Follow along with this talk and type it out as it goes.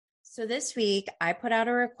So this week I put out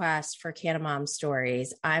a request for Can of Mom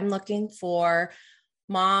stories. I'm looking for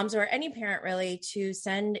moms or any parent really to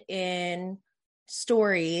send in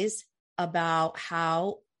stories about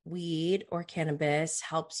how weed or cannabis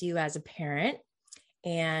helps you as a parent.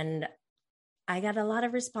 And I got a lot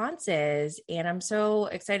of responses and I'm so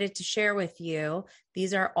excited to share with you.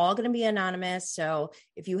 These are all going to be anonymous. So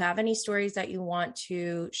if you have any stories that you want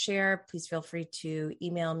to share, please feel free to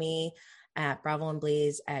email me at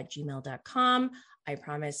bravoandblaze@gmail.com. I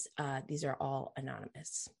promise these are all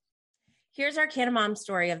anonymous. Here's our Can of Mom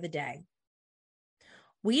story of the day.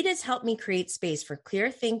 Weed has helped me create space for clear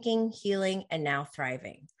thinking, healing, and now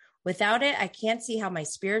thriving. Without it, I can't see how my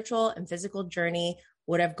spiritual and physical journey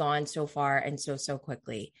would have gone so far and so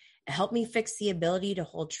quickly. It helped me fix the ability to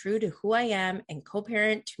hold true to who I am and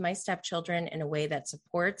co-parent to my stepchildren in a way that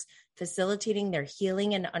supports facilitating their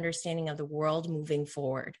healing and understanding of the world moving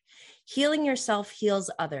forward. Healing yourself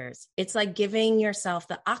heals others. It's like giving yourself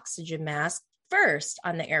the oxygen mask first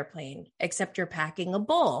on the airplane, except you're packing a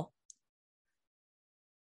bowl.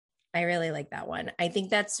 I really like that one. I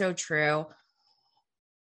think that's so true.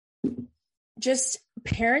 Just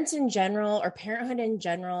parents in general or parenthood in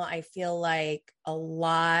general, I feel like a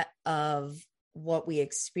lot of what we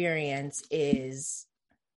experience is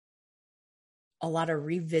a lot of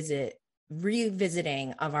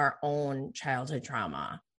revisiting of our own childhood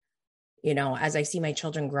trauma. You know, as I see my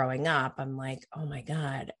children growing up, I'm like, oh my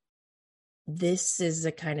God, this is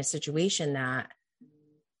the kind of situation that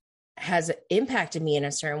has impacted me in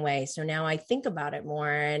a certain way. So now I think about it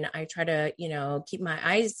more and I try to, keep my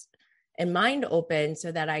eyes and mind open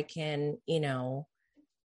so that I can,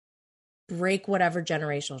 break whatever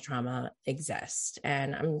generational trauma exists.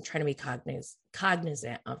 And I'm trying to be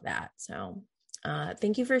cognizant of that. So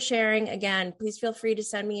thank you for sharing. Again, please feel free to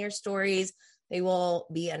send me your stories. They will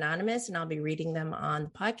be anonymous and I'll be reading them on the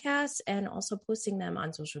podcast and also posting them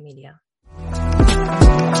on social media.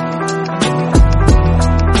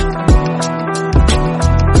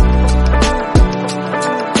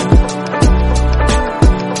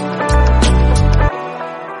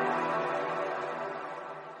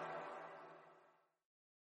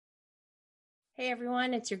 Hey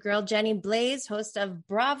everyone, it's your girl Jenny Blaze, host of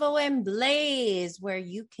Bravo and Blaze, where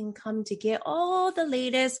you can come to get all the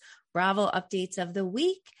latest Bravo updates of the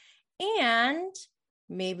week and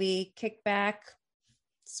maybe kick back,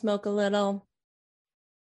 smoke a little,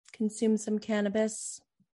 consume some cannabis.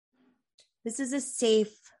 This is a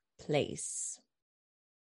safe place.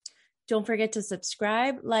 Don't forget to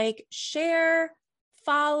subscribe, like, share,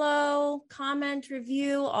 follow, comment,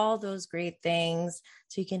 review, all those great things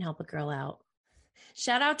so you can help a girl out.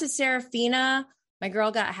 Shout out to Serafina. My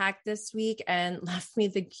girl got hacked this week and left me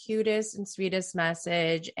the cutest and sweetest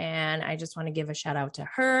message. And I just want to give a shout out to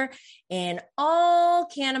her and all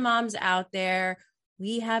Can of Moms out there.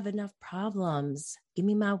 We have enough problems. Give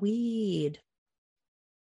me my weed.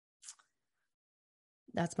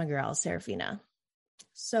 That's my girl, Serafina.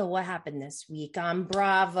 So what happened this week on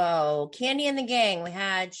Bravo? Candy and the Gang. We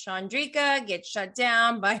had Chandrika get shut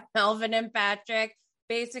down by Melvin and Patrick.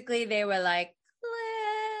 Basically, they were like,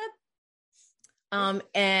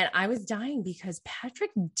 and I was dying because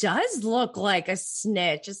Patrick does look like a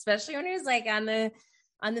snitch, especially when he was like on the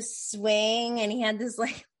swing and he had this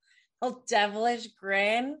like little devilish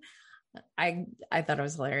grin. I thought it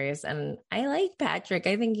was hilarious. And I like Patrick.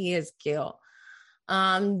 I think he is cute.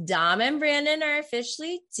 Dom and Brandon are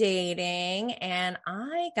officially dating, and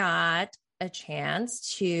I got a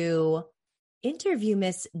chance to interview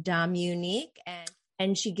Miss Dom Unique,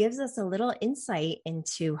 and she gives us a little insight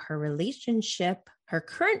into her relationship, her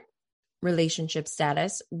current relationship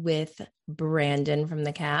status with Brandon from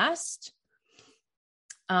the cast.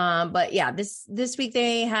 But yeah, this week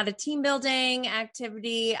they had a team building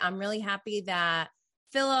activity. I'm really happy that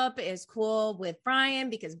Philip is cool with Brian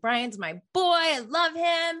because Brian's my boy. I love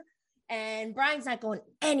him. And Brian's not going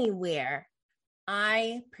anywhere.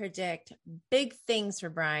 I predict big things for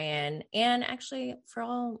Brian and actually for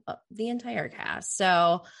all the entire cast.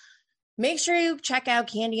 So make sure you check out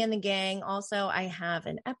Candy and the Gang. Also, I have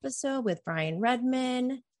an episode with Brian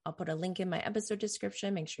Redman. I'll put a link in my episode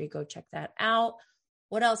description. Make sure you go check that out.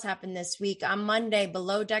 What else happened this week? On Monday,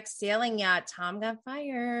 Below Deck Sailing Yacht, Tom got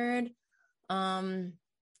fired. I'm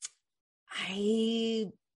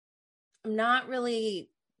not really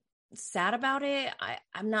sad about it.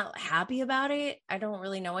 I'm not happy about it. I don't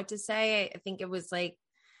really know what to say. I think it was like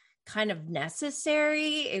kind of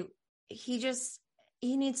necessary. He has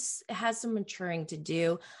some maturing to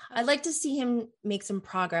do. I'd like to see him make some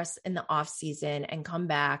progress in the off season and come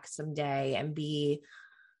back someday and be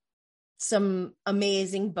some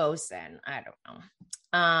amazing bosun. I don't know.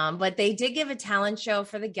 But they did give a talent show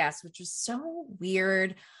for the guests, which was so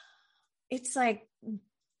weird. It's like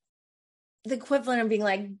the equivalent of being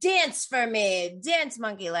like, dance for me, dance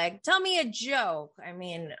monkey, like, tell me a joke. I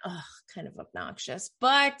mean, kind of obnoxious.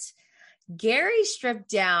 But Gary stripped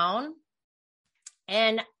down.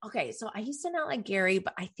 And okay, so I used to not like Gary,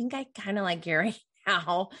 but I think I kind of like Gary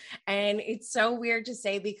now. And it's so weird to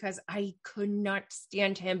say because I could not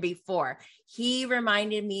stand him before. He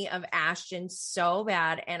reminded me of Ashton so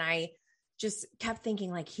bad. And I just kept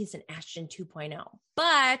thinking like he's an Ashton 2.0.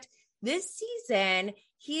 But this season,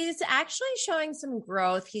 he's actually showing some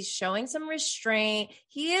growth. He's showing some restraint.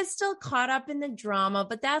 He is still caught up in the drama,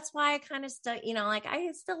 but that's why I kind of still, like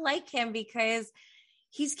I still like him because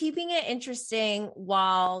he's keeping it interesting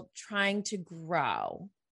while trying to grow.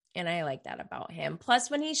 And I like that about him. Plus,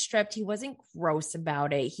 when he stripped, he wasn't gross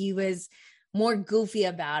about it. He was more goofy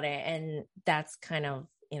about it. And that's kind of,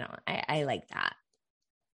 I like that.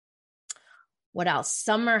 What else?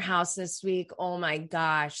 Summer House this week. Oh my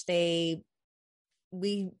gosh.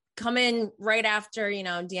 We come in right after,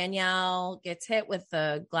 Danielle gets hit with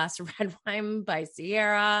a glass of red wine by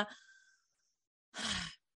Sierra.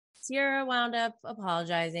 Sierra wound up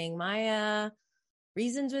apologizing. Maya,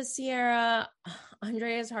 reasons with Sierra.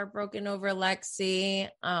 Andrea's heartbroken over Lexi.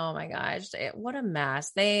 Oh my gosh. What a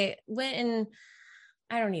mess. They went and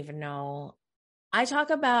I don't even know. I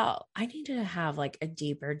need to have like a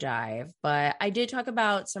deeper dive, but I did talk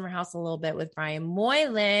about Summer House a little bit with Brian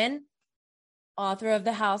Moylan, author of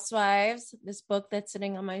The Housewives, this book that's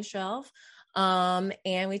sitting on my shelf.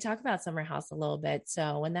 And we talk about Summer House a little bit.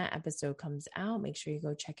 So when that episode comes out, make sure you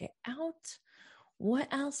go check it out. What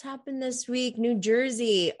else happened this week? New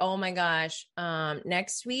Jersey. Oh my gosh.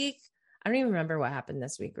 Next week, I don't even remember what happened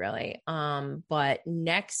this week really. But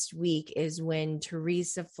next week is when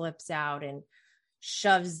Teresa flips out and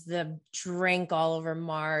shoves the drink all over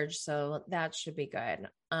Marge. So that should be good.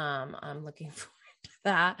 I'm looking forward to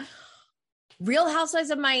that. Real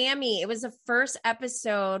Housewives of Miami. It was the first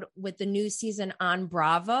episode with the new season on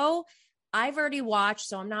Bravo. I've already watched,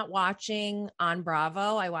 so I'm not watching on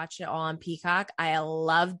Bravo. I watched it all on Peacock. I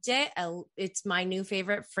loved it. It's my new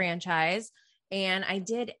favorite franchise. And I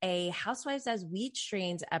did a Housewives as Wheat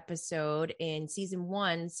Strains episode in season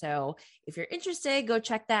 1. So if you're interested, go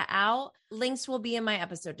check that out. Links will be in my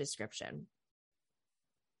episode description.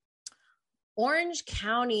 Orange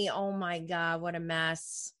County. Oh my God, what a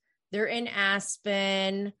mess. They're in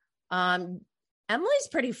Aspen. Emily's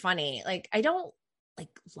pretty funny. Like, I don't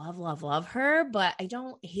love her, but I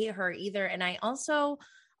don't hate her either. And I also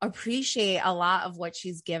appreciate a lot of what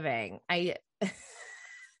she's giving.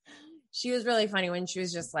 She was really funny when she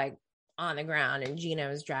was just like on the ground and Gina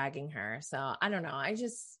was dragging her. So I don't know.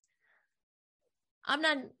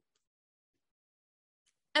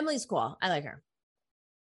 Emily's cool. I like her.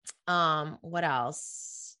 What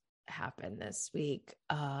else happened this week?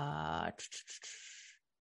 Why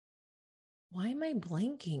am I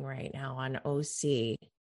blanking right now on OC?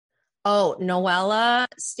 Oh, Noella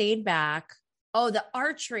stayed back. Oh, the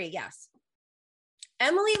archery. Yes.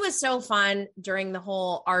 Emily was so fun during the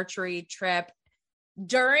whole archery trip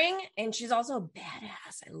and she's also a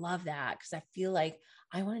badass. I love that because I feel like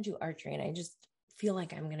I want to do archery and I just feel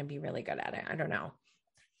like I'm going to be really good at it. I don't know.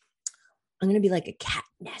 I'm going to be like a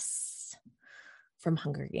Katniss from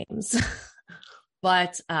Hunger Games.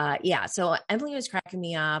 But yeah, so Emily was cracking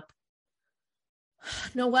me up.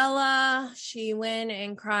 Noella, she went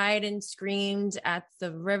and cried and screamed at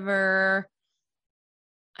the river.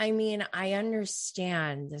 I mean, I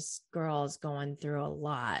understand this girl is going through a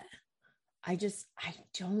lot. I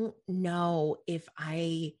don't know if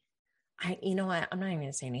you know what? I'm not even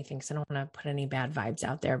going to say anything because I don't want to put any bad vibes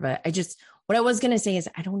out there. But what I was going to say is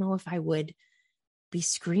I don't know if I would be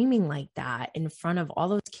screaming like that in front of all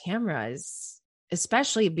those cameras,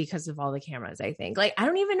 especially because of all the cameras, I think. Like, I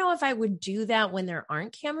don't even know if I would do that when there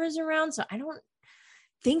aren't cameras around. So I don't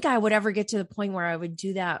think I would ever get to the point where I would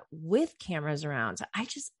do that with cameras around. So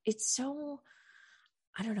it's so,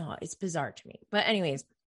 I don't know. It's bizarre to me. But anyways,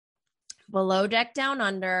 Below Deck Down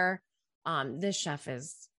Under, this chef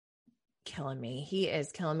is killing me. He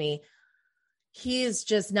is killing me. He is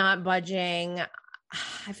just not budging.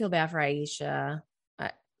 I feel bad for Aisha.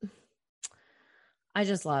 I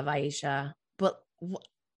just love Aisha. But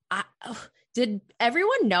did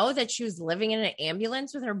everyone know that she was living in an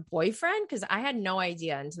ambulance with her boyfriend? Because I had no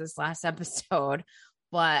idea until this last episode.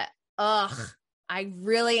 But I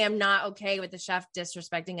really am not okay with the chef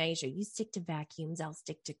disrespecting Aisha. You stick to vacuums, I'll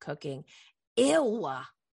stick to cooking. Ew.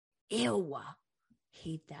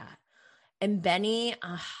 Hate that. And Benny,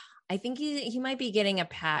 I think he might be getting a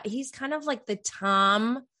pat. He's kind of like the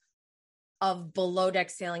Tom of below deck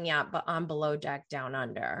sailing yacht, but on below deck down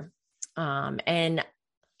under. And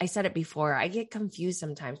I said it before, I get confused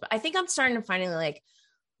sometimes, but I think I'm starting to finally like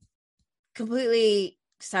completely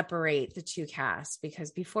separate the two casts,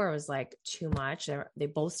 because before it was like too much. They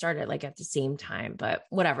both started like at the same time, but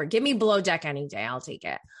whatever. Give me below deck any day. I'll take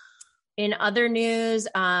it. In other news,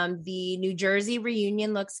 the New Jersey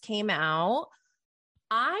reunion looks came out.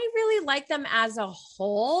 I really like them as a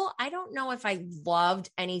whole. I don't know if I loved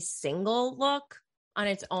any single look on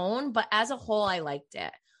its own, but as a whole, I liked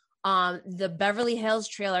it. The Beverly Hills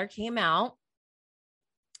trailer came out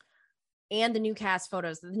and the new cast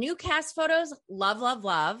photos. The new cast photos, love, love,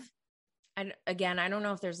 love. And again, I don't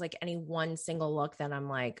know if there's like any one single look that I'm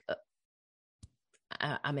like,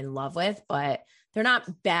 I'm in love with, but they're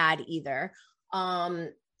not bad either.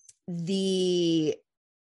 The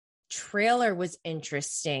trailer was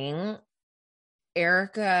interesting.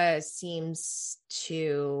 Erica seems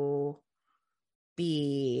to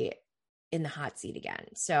be in the hot seat again.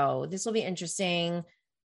 So this will be interesting.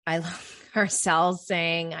 I love Garcelle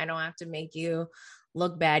saying, I don't have to make you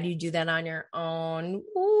look bad. You do that on your own.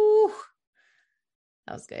 Ooh,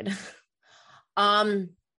 that was good.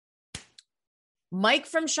 Mike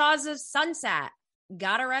from Shaw's of Sunset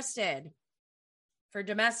got arrested for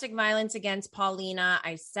domestic violence against Paulina.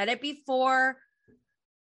 I said it before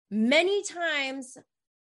many times.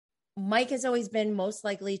 Mike has always been most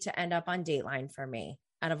likely to end up on Dateline for me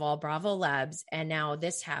out of all Bravo Labs. And now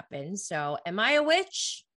this happened. So am I a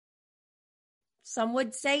witch? Some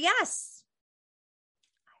would say yes.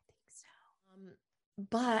 I think so.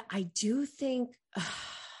 But I do think,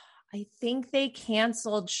 I think they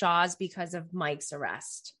canceled Shaw's because of Mike's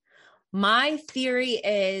arrest. My theory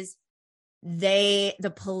is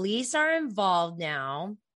the police are involved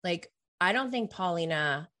now. Like, I don't think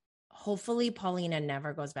hopefully Paulina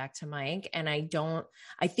never goes back to Mike. And I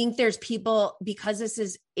think there's people, because this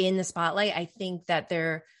is in the spotlight, I think that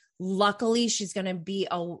luckily she's going to be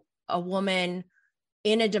a woman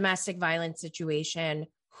in a domestic violence situation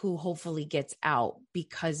who hopefully gets out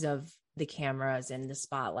because of the cameras and the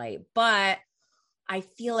spotlight. But I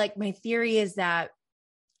feel like my theory is that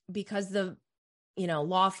because the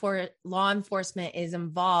law enforcement is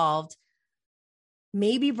involved,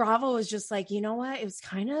 maybe Bravo was just like, you know what? It was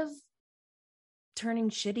kind of turning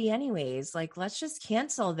shitty anyways. Like, let's just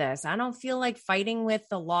cancel this. I don't feel like fighting with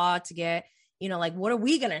the law to get, like, what are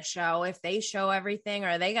we going to show if they show everything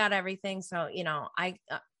or they got everything? So, I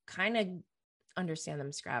kind of understand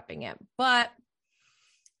them scrapping it, but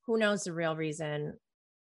who knows the real reason.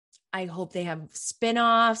 I hope they have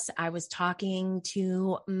spinoffs. I was talking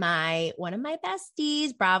to one of my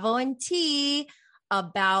besties, Bravo and T,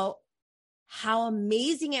 about how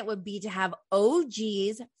amazing it would be to have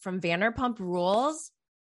OGs from Vanderpump Rules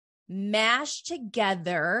mashed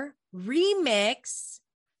together, remix,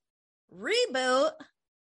 reboot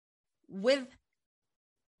with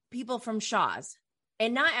people from Shaw's.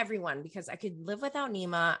 And not everyone, because I could live without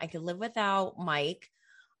Nima. I could live without Mike.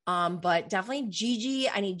 But definitely Gigi.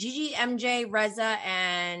 I need Gigi, MJ, Reza,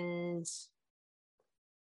 and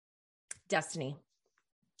Destiny.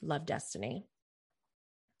 Love Destiny.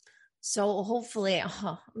 So hopefully,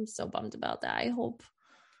 I'm so bummed about that. I hope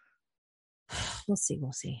we'll see.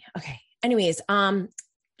 Okay. Anyways,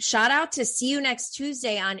 shout out to See You Next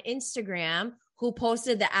Tuesday on Instagram, who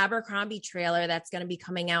posted the Abercrombie trailer that's going to be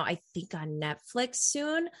coming out, I think, on Netflix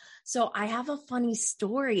soon. So I have a funny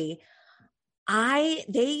story.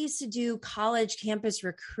 They used to do college campus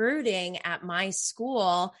recruiting at my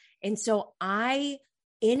school. And so I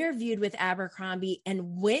interviewed with Abercrombie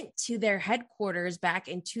and went to their headquarters back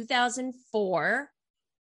in 2004.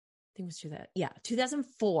 I think it was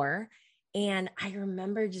 2004. And I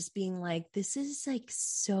remember just being like, this is like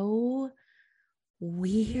so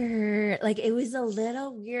weird. Like, it was a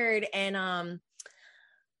little weird. And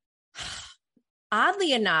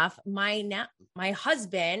oddly enough, my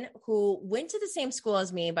husband, who went to the same school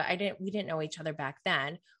as me, but we didn't know each other back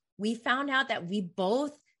then. We found out that we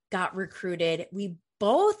both got recruited. We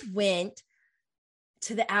both went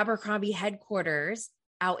to the Abercrombie headquarters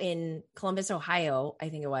out in Columbus, Ohio. I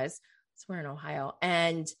think it was. Somewhere in Ohio.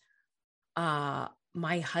 And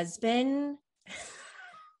my husband,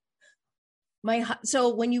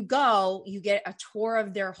 so when you go, you get a tour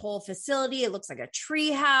of their whole facility. It looks like a tree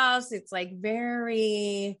house. It's like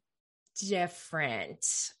very different.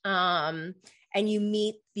 And you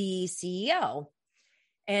meet the CEO,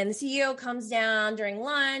 and the CEO comes down during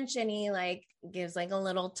lunch and he like gives like a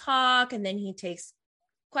little talk, and then he takes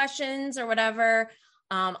questions or whatever.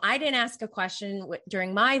 I didn't ask a question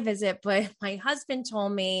during my visit, but my husband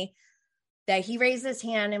told me that he raised his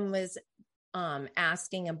hand and was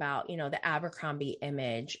asking about, the Abercrombie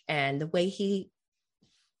image, and the way he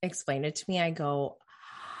explained it to me, I go,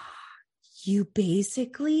 you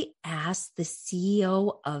basically asked the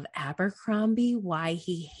CEO of Abercrombie why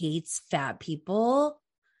he hates fat people.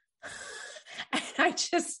 And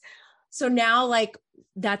so now, like,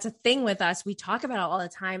 that's a thing with us. We talk about it all the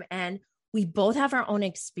time, and we both have our own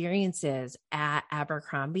experiences at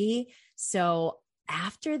Abercrombie. So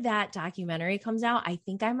after that documentary comes out, I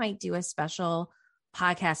think I might do a special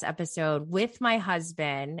podcast episode with my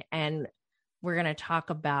husband, and we're going to talk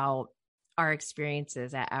about our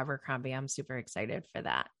experiences at Abercrombie. I'm super excited for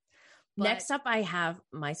that. Next up, I have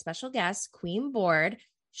my special guest, QueenBored.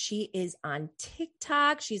 She is on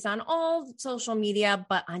TikTok. She's on all social media,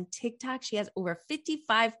 but on TikTok, she has over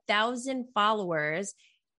 55,000 followers,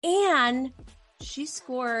 and she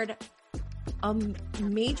scored a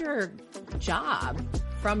major job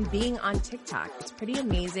from being on TikTok. It's pretty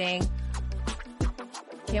amazing.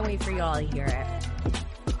 Can't wait for you all to hear it.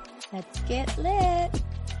 Let's get lit.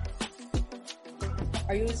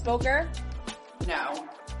 Are you a smoker? No,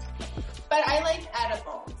 but I like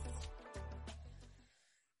edibles.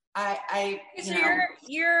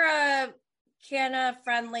 You're a canna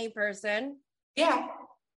friendly person. Yeah,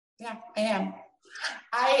 I am.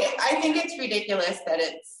 I think it's ridiculous that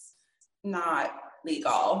it's not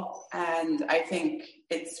legal, and I think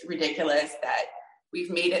it's ridiculous that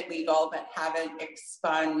we've made it legal but haven't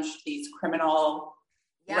expunged these criminal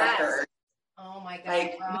records. Oh my God.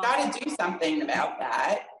 Like, we got to do something about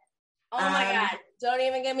that. Oh my God. Don't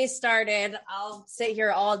even get me started. I'll sit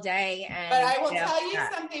here all day. But I will tell you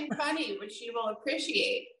something funny, which you will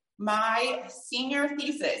appreciate. My senior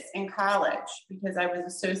thesis in college, because I was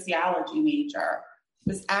a sociology major,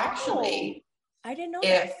 was actually I didn't know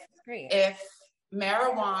that. Great. If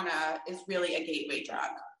marijuana is really a gateway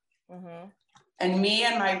drug. Mm-hmm. And me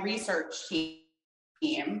and my research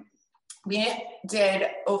team, we did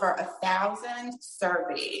over 1,000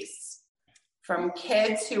 surveys from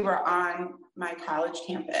kids who were on my college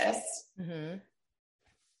campus. Mm-hmm.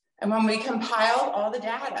 And when we compiled all the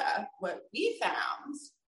data, what we found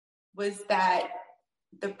was that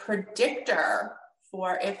the predictor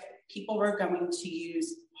for if people were going to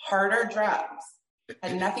use harder drugs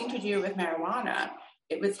had nothing to do with marijuana.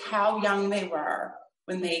 It was how young they were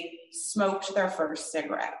when they smoked their first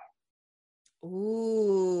cigarette.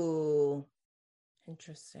 Ooh,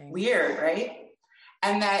 interesting. Weird, right?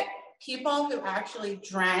 And that people who actually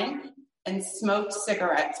drank and smoked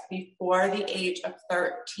cigarettes before the age of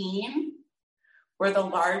 13 were the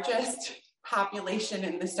largest population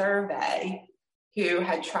in the survey who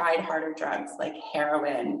had tried harder drugs like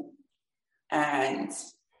heroin and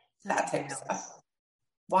that type of stuff.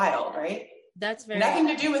 Wild, right? That's very nothing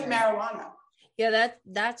to do with marijuana. Yeah,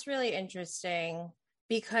 that's really interesting,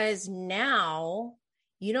 because now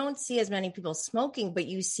you don't see as many people smoking, but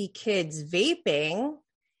you see kids vaping.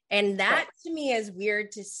 And that to me is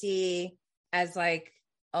weird to see as like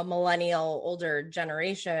a millennial older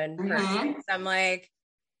generation person. I'm like,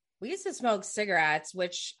 we used to smoke cigarettes,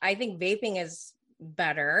 which I think vaping is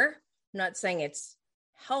better. I'm not saying it's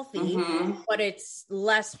healthy, but it's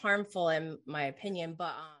less harmful in my opinion.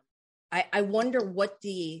 But I wonder what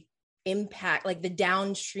the impact, like the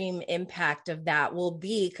downstream impact of that will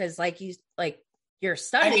be. Cause your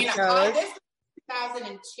study shows. This was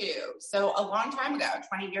 2002. So a long time ago,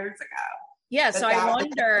 20 years ago. Yeah. So I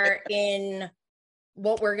wonder in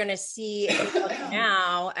what we're going to see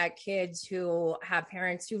now at kids who have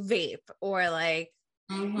parents who vape, or like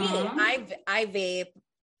me, I vape.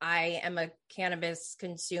 I am a cannabis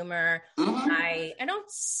consumer. I don't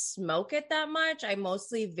smoke it that much. I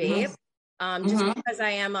mostly vape, just because I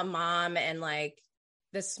am a mom and like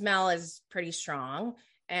the smell is pretty strong,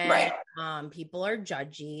 and people are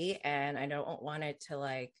judgy, and I don't want it to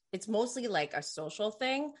like, it's mostly like a social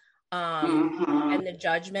thing. And the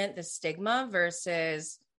judgment, the stigma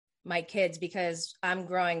versus my kids, because I'm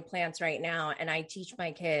growing plants right now and I teach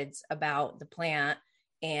my kids about the plant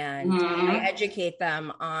and I educate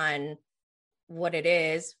them on what it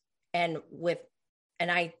is. And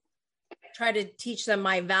I try to teach them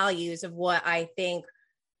my values of what I think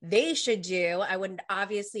they should do. I would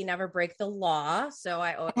obviously never break the law. So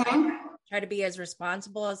I try to be as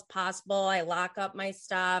responsible as possible. I lock up my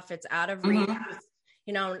stuff. It's out of reach.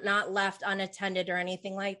 Not left unattended or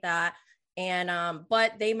anything like that. And,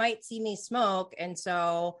 but they might see me smoke. And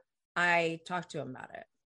so I talk to them about it.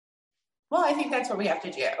 Well, I think that's what we have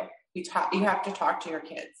to do. You have to talk to your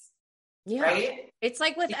kids, right? It's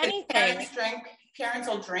like with because anything. Parents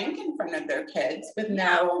will drink in front of their kids with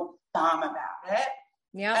no qualm about it.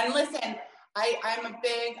 Yeah. And listen,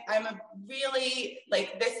 I'm a really,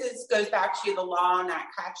 like, goes back to the law not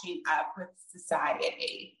catching up with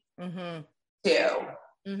society too.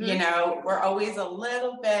 You know, we're always a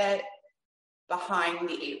little bit behind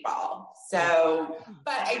the 8 ball. So,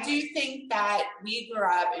 but I do think that we grew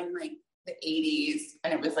up in like the 80s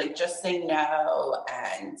and it was like, just say no.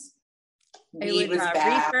 And weed was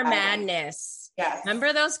bad. Reefer Madness. Yes.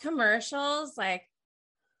 Remember those commercials? Like,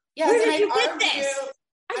 yes, where did you get this?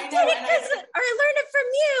 I did it because I learned it from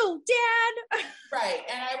you, Dad. Right.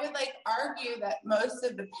 And I would like argue that most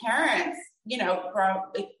of the parents, you know,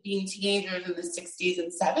 like being teenagers in the 60s and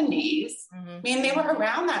 70s, I mean, they were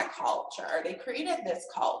around that culture. They created this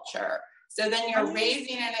culture. So then you're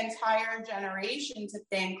raising an entire generation to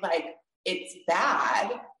think like it's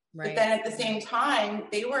bad. Right. But then at the same time,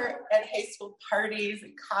 they were at high school parties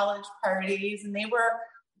and college parties, and they were,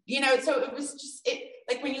 you know, so it was just,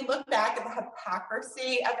 like when you look back at the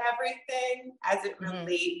hypocrisy of everything as it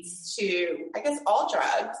relates to, I guess, all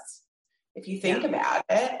drugs, if you think about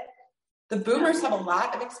it, the boomers have a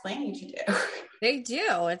lot of explaining to do. They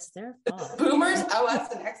do. It's their fault. The boomers owe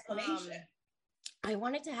us an explanation. I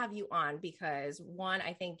wanted to have you on because, one,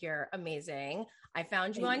 I think you're amazing. I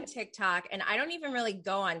found you on TikTok, and I don't even really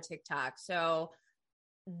go on TikTok. So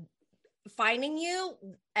finding you,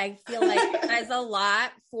 I feel like there's a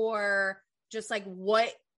lot for just like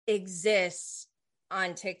what exists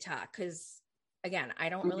on TikTok. Because again, I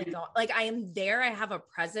don't really go, like I am there. I have a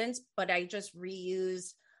presence, but I just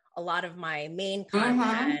reuse a lot of my main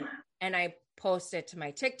content and I post it to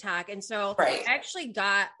my TikTok. And so I actually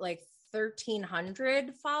got like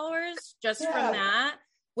 1,300 followers just from that,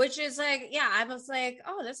 which is like, I was like,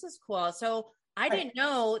 oh, this is cool. So I didn't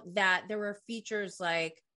know that there were features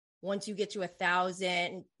like once you get to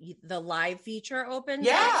 1,000, the live feature opens.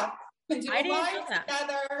 Yeah. We can do I didn't live know that.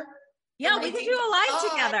 together. Yeah, we can do a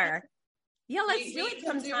live together. Yeah, let's do it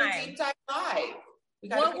sometime. Do a deep dive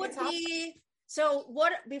live. What would be, so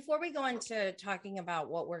what, before we go into talking about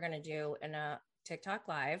what we're going to do in a TikTok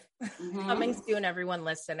live, coming soon, everyone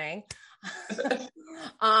listening.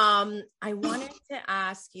 I wanted to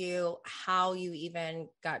ask you how you even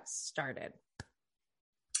got started.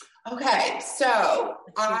 Okay, so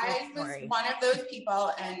I was one of those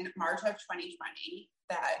people in March of 2020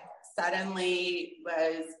 that suddenly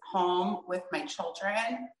was home with my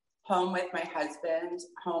children, home with my husband,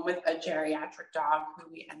 home with a geriatric dog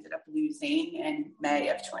who we ended up losing in May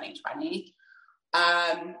of 2020.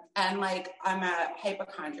 And like, I'm a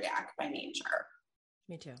hypochondriac by nature.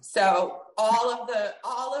 Me too. So all of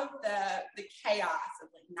the chaos of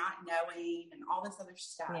like not knowing and all this other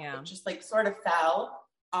stuff, it just like sort of fell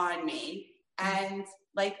on me. And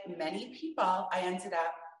like many people, I ended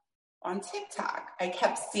up on TikTok. I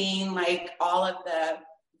kept seeing like all of the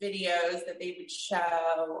videos that they would show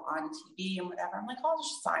on TV and whatever. I'm like, I'll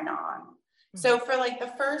just sign on. So for like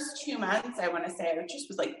the first 2 months, I want to say I just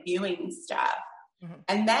was like viewing stuff.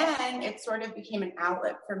 And then it sort of became an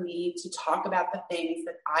outlet for me to talk about the things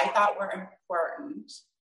that I thought were important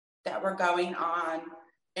that were going on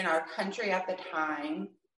in our country at the time,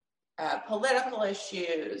 political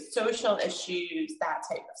issues, social issues, that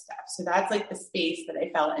type of stuff. So that's like the space that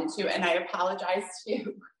I fell into. And I apologize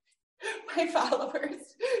to my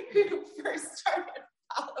followers who first started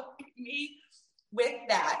following me with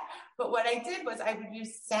that. But what I did was I would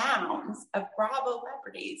use sounds of Bravo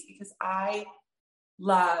celebrities because I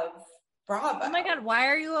love Bravo. Oh my God, why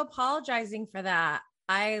are you apologizing for that?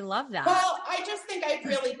 I love that. Well, I just think I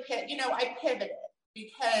really I pivoted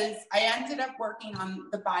because I ended up working on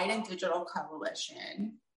the Biden Digital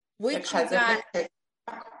Coalition. Which you got,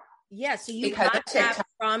 so you got that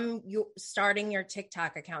from you starting your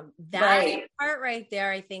TikTok account. That part right there,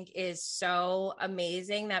 I think is so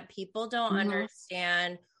amazing that people don't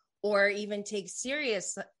understand or even take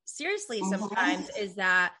seriously sometimes is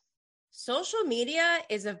that social media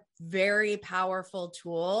is a very powerful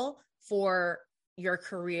tool for your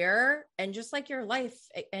career and just like your life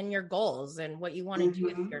and your goals and what you want to do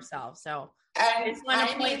with yourself. So I just want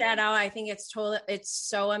to point that out. I think it's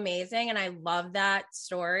so amazing. And I love that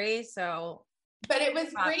story. So, but it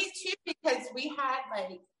was great too, because we had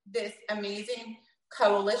like this amazing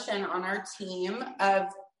coalition on our team of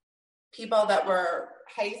people that were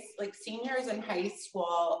seniors in high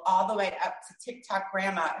school, all the way up to TikTok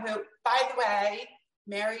grandma, who, by the way,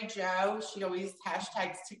 Mary Jo, she always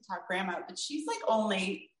hashtags TikTok grandma, but she's like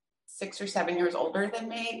only 6 or 7 years older than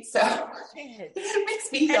me. So it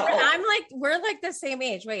makes me feel old. I'm like, we're like the same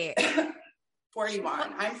age. Wait.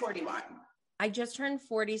 41. I'm 41. I just turned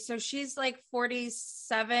 40. So she's like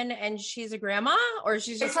 47 and she's a grandma, or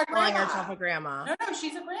she's just calling herself a grandma? No,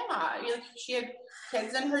 she's a grandma. She had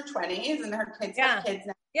kids in her 20s and her kids have kids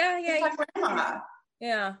now. Yeah. Grandma.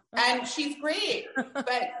 Yeah. Okay. And she's great.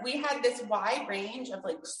 But we had this wide range of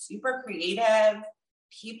like super creative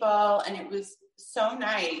people. And it was so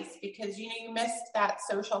nice because, you missed that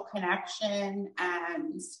social connection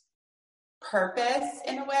and purpose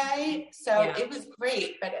in a way. So it was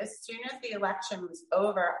great. But as soon as the election was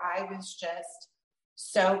over, I was just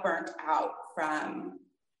so burnt out from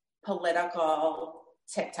political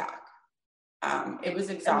TikTok. It was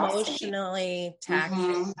exhausting. Emotionally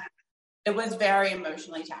taxing. It was very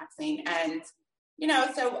emotionally taxing. And,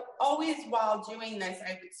 so always while doing this,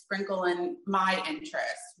 I would sprinkle in my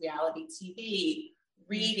interests, reality TV,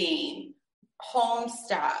 reading, home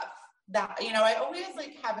stuff. That, I always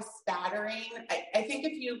like have a spattering. I think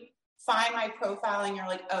if you find my profile and you're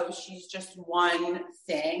like, oh, she's just one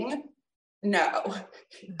thing. No,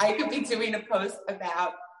 I could be doing a post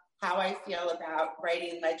about how I feel about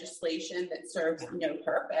writing legislation that serves no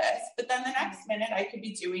purpose. But then the next minute I could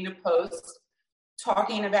be doing a post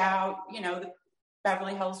talking about, the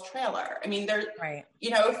Beverly Hills trailer. I mean,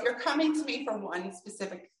 if you're coming to me for one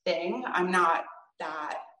specific thing, I'm not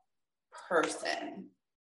that person.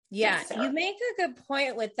 Yeah, you make a good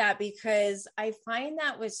point with that, because I find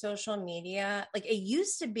that with social media, like it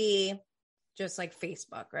used to be just like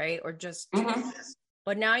Facebook, right? Or just,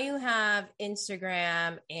 but now you have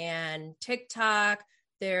Instagram and TikTok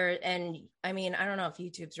there. And I mean, I don't know if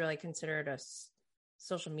YouTube's really considered a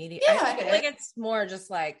social media. I feel like it's more just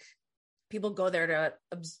like people go there to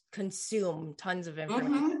consume tons of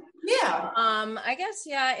information. I guess,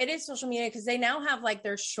 it is social media, because they now have like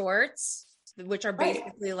their shorts, which are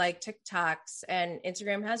basically like TikToks, and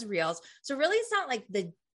Instagram has Reels. So really it's not like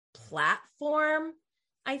the platform,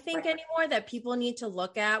 I think, anymore that people need to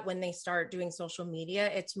look at when they start doing social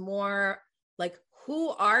media. It's more like, who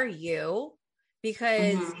are you?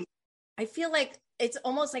 Because I feel like it's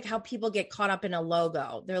almost like how people get caught up in a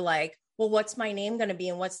logo. They're like, well, what's my name going to be?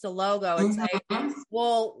 And what's the logo? It's like,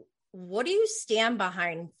 well, what do you stand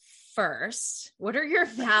behind first? What are your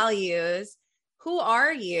values? Who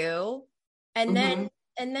are you? And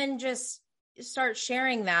then just start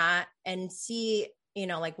sharing that and see,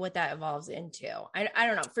 like what that evolves into. I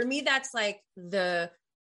don't know. For me, that's like the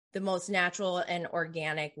most natural and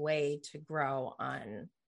organic way to grow on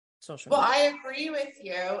social media. Well, I agree with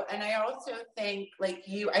you. And I also think I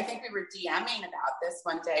think we were DMing about this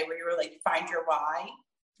one day where you were like, find your why.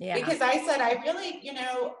 Yeah. Because I said, I really,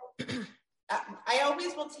 I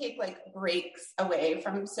always will take like breaks away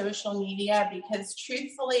from social media, because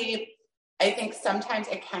truthfully, I think sometimes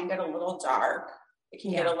it can get a little dark. It can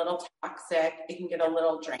get a little toxic. It can get a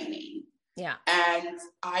little draining. Yeah. And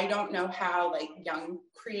I don't know how like young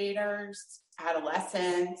creators,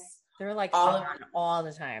 adolescents, they're like all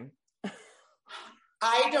the time.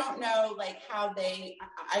 I don't know like how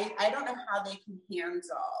I don't know how they can handle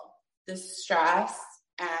the stress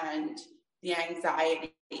and the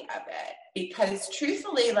anxiety of it. Because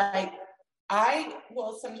truthfully, like I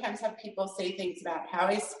will sometimes have people say things about how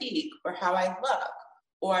I speak or how I look,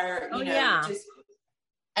 or, just,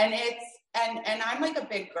 and it's, and I'm like a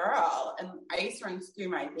big girl and ice runs through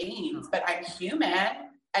my veins, but I'm human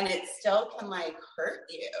and it still can like hurt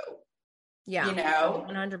you. Yeah.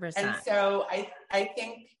 100%. And so I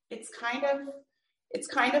think it's kind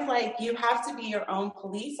of like you have to be your own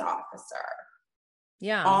police officer.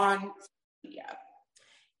 Yeah. On media.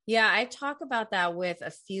 Yeah, I talk about that with a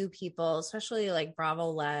few people, especially like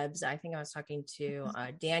Bravo Lebs. I think I was talking to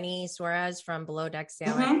Danny Suarez from Below Deck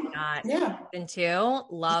Sailing. Season 2.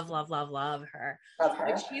 Love her. Love her.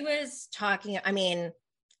 But she was talking, I mean,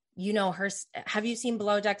 her. Have you seen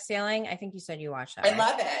Below Deck Sailing? I think you said you watched that. I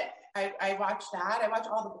love it. I watched that. I watch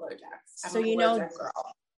all the Below Decks. I'm a Below Deck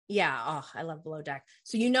girl. Yeah. Oh, I love Below Deck.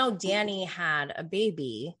 So, Danny had a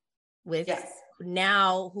baby with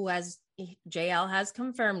now who has JL has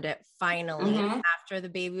confirmed it finally after the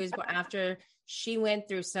baby was born, after she went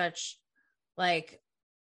through such like,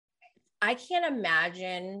 I can't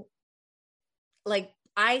imagine, like,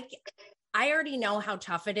 I already know how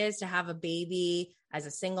tough it is to have a baby as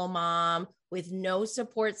a single mom with no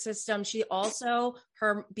support system. She also,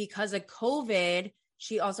 because of COVID,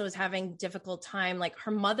 she also was having difficult time. Like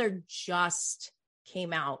her mother just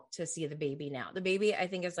came out to see the baby now. The baby, I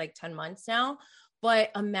think, is like 10 months now.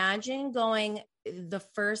 But imagine going the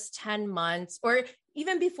first 10 months or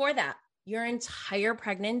even before that, your entire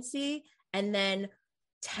pregnancy, and then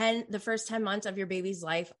the first 10 months of your baby's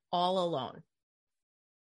life all alone.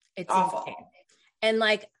 It's awful. Insane. And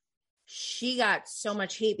like, she got so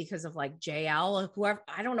much hate because of like JL or whoever.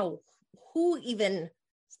 I don't know who even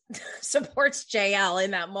supports JL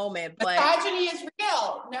in that moment, but misogyny is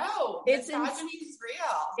real. No, misogyny is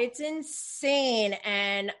real. It's insane.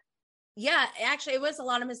 And yeah, actually it was a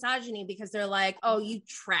lot of misogyny because they're like, oh, you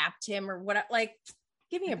trapped him or what? Like,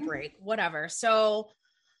 give me a break, whatever. So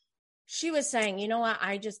she was saying, you know what?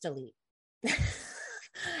 I just delete.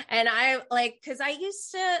 And I like, cause I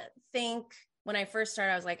used to think when I first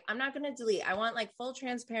started, I was like, I'm not going to delete. I want like full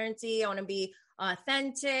transparency. I want to be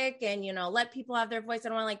authentic and, you know, let people have their voice. I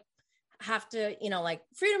don't want to like have to, you know, like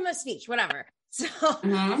freedom of speech, whatever. So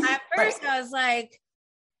at first I was like,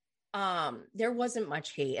 there wasn't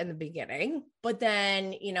much hate in the beginning, but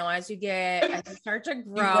then, you know, as you start to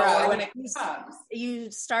grow when it comes,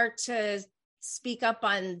 you start to speak up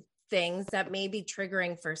on things that may be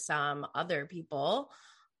triggering for some other people,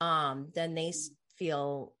 then they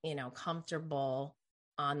feel, you know, comfortable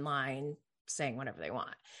online saying whatever they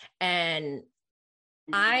want. And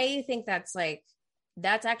I think that's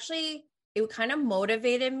actually, it kind of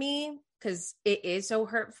motivated me because it is so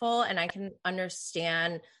hurtful. And I can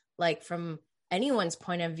understand like from anyone's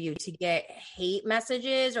point of view to get hate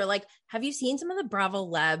messages or like, have you seen some of the Bravo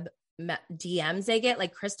Leb DMs they get?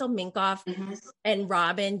 Like Crystal Minkoff and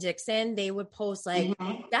Robin Dixon, they would post like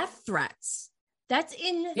death threats. That's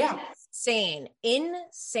insane.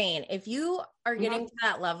 Insane. If you are getting to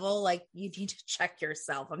that level, like you need to check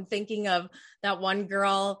yourself. I'm thinking of that one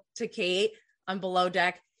girl to Kate on Below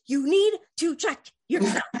Deck. You need to check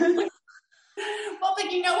yourself. Well,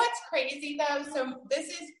 but you know what's crazy though? So this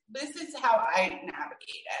is how I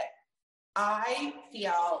navigate it. I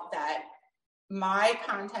feel that my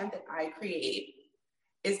content that I create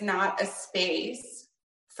is not a space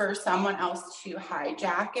for someone else to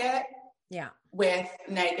hijack it with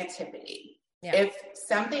negativity. Yeah. If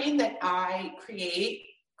something that I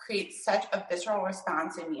creates such a visceral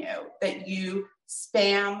response in you that you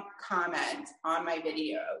spam comment on my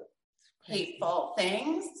video, hateful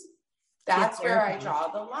things, that's where I draw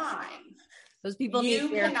the line. Those people you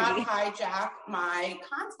cannot hijack my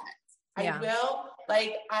content. I will,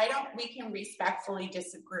 like, we can respectfully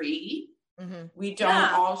disagree. We don't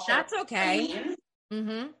all share. That's okay.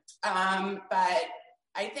 But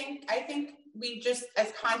I think we just,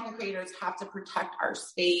 as content creators, have to protect our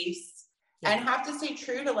space and have to stay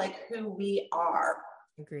true to like who we are.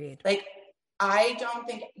 Agreed. Like, I don't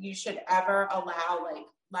think you should ever allow like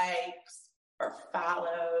likes or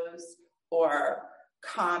follows or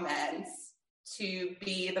comments to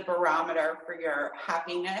be the barometer for your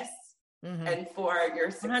happiness and for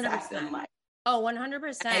your success 100%. in life. Oh,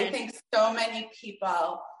 100%. I think so many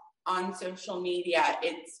people on social media,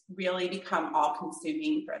 it's really become all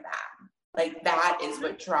consuming for them. Like that is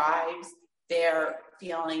what drives their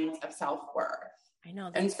feelings of self-worth. I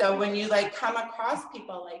know. And so when you like come across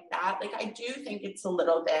people like that, like I do think it's a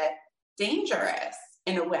little bit dangerous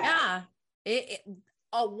in a way. Yeah.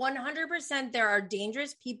 100% there are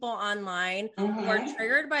dangerous people online who are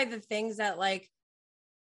triggered by the things that like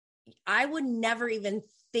I would never even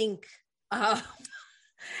think of.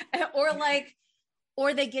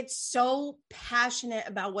 or they get so passionate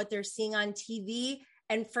about what they're seeing on TV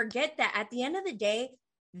and forget that at the end of the day,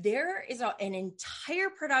 there is an entire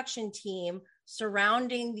production team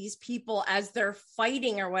surrounding these people as they're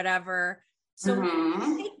fighting or whatever. So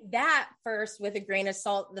take that first with a grain of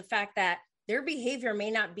salt, the fact that their behavior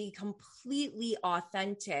may not be completely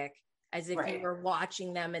authentic as if you were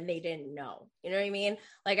watching them and they didn't know. You know what I mean?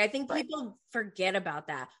 Like, I think people forget about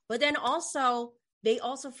that. But then also, they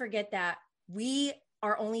also forget that we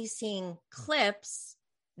are only seeing clips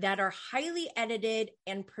that are highly edited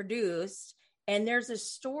and produced, and there's a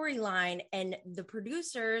storyline, and the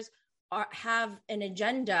producers have an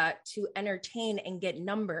agenda to entertain and get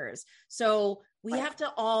numbers. So we have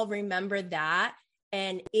to all remember that.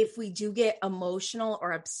 And if we do get emotional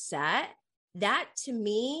or upset, that to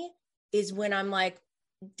me is when I'm like,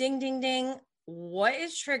 ding, ding, ding. What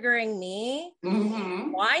is triggering me?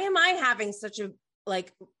 Why am I having such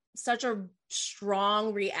a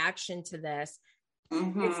strong reaction to this?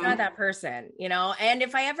 It's not that person, you know? And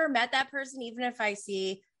if I ever met that person, even if I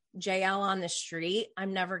see JL on the street,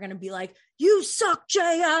 I'm never going to be like, you suck,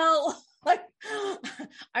 JL. Like,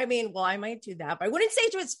 I mean, well, I might do that, but I wouldn't say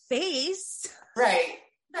it to his face. Right.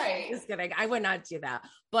 Just kidding. I would not do that.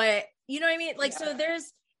 But you know what I mean? Like, so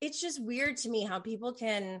it's just weird to me how people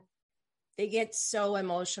they get so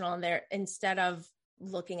emotional and they're, instead of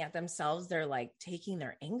looking at themselves, they're like taking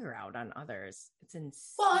their anger out on others. It's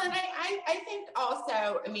insane. Well, and I think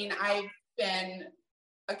also, I mean, I've been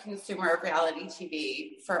a consumer of reality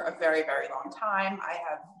TV for a very, very long time. I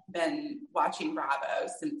have been watching Bravo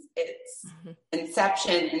since its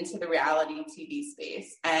inception into the reality TV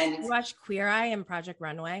space. And you watched Queer Eye and Project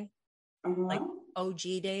Runway, like OG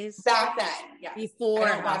days back then, yes. Before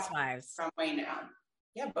Housewives. Runway now.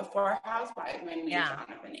 Yeah, before Housewives, when we had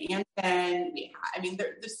Jonathan Anson.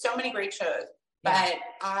 There's so many great shows, but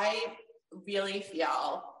I really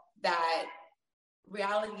feel that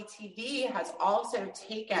reality TV has also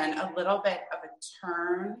taken a little bit of a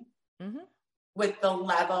turn with the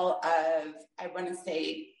level of, I want to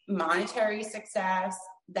say, monetary success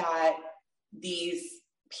that these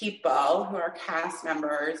people who are cast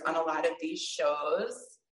members on a lot of these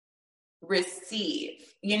shows receive.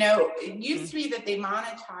 It used to be that they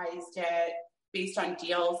monetized it based on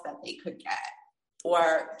deals that they could get,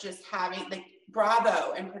 or just having, like,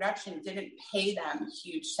 Bravo and production didn't pay them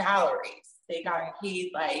huge salaries. They got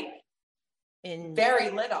paid like in very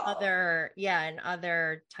little. In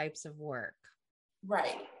other types of work.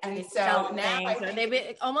 Right. And so now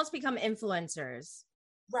they almost become influencers.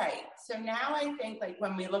 Right. So now I think, like,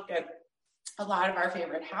 when we look at a lot of our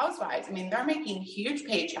favorite housewives, they're making huge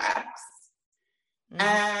paychecks.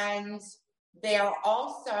 And they are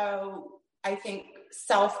also, I think,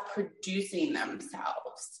 self-producing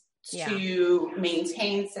themselves to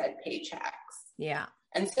maintain said paychecks. Yeah.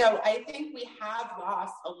 And so I think we have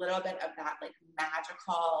lost a little bit of that, like,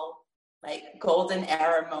 magical, like, golden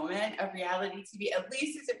era moment of reality TV, at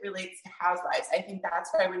least as it relates to housewives. I think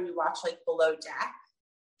that's why when we watch, like, Below Deck,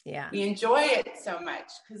 we enjoy it so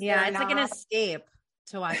much. It's like an escape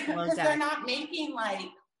to watch Below Deck. Because they're not making, like,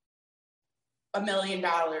 $1 million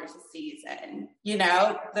a season,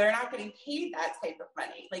 they're not getting paid that type of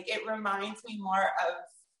money. Like, it reminds me more of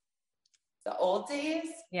the old days,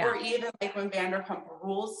 or even like when Vanderpump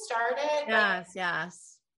Rules started.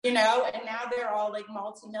 Yes. And now they're all like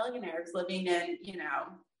multimillionaires living in,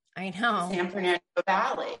 I know, San Fernando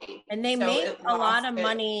Valley. And they make a lot of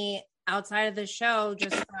money outside of the show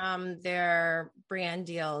just from their brand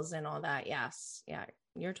deals and all that. Yes. Yeah.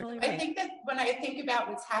 You're totally right. I think that when I think about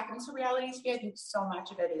what's happened to reality TV, I think so much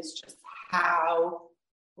of it is just how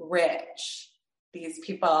rich these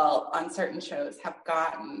people on certain shows have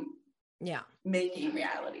gotten. Yeah. Making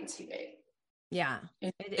reality TV. Yeah.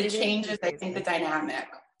 It changes, I think, the dynamic.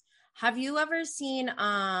 Have you ever seen,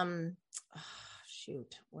 what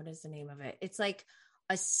is the name of it? It's like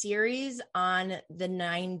a series on the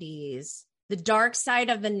 90s, the dark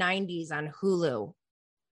side of the 90s on Hulu.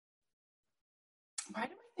 Why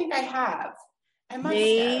do I think I have?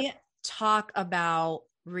 They talk about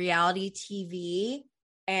reality TV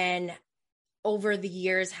and over the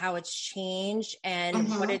years, how it's changed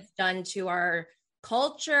and what it's done to our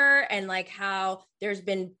culture, and like how there's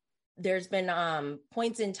been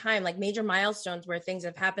points in time, like major milestones where things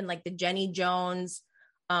have happened, like the Jenny Jones.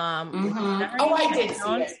 I did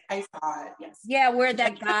see it. I saw it. Yes. Yeah, where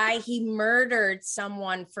that guy, he murdered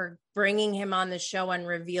someone for bringing him on the show and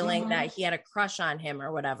revealing that he had a crush on him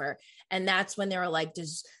or whatever. And that's when they were like,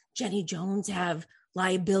 does Jenny Jones have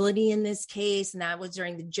liability in this case? And that was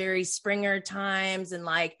during the Jerry Springer times, and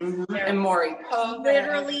like and Maury Povich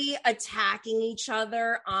literally attacking each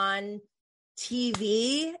other on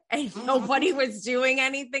TV, and nobody was doing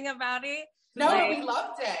anything about it. No, we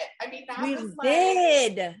loved it.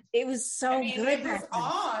 It was so good. It was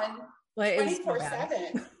on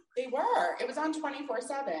 24/7. It was on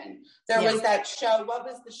 24/7. There was that show. What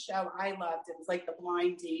was the show I loved? It was like the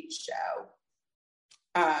blind date show.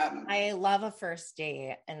 I love a first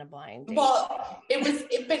date and a blind date. Well, it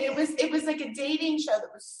was like a dating show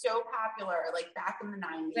that was so popular, like back in the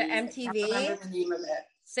 90s. The MTV? I can't remember the name of it.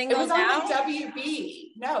 Singles It was on Out? like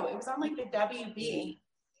WB. No, it was on like the WB.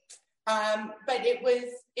 But it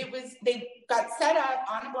was they got set up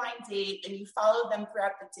on a blind date, and you followed them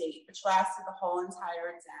throughout the date, which lasted the whole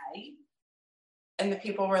entire day. And the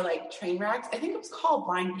people were like train wrecks. I think it was called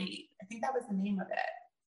Blind Date. I think that was the name of it.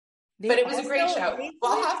 But it was a great show.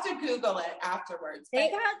 We'll have to Google it afterwards. They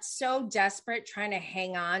got so desperate trying to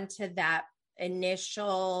hang on to that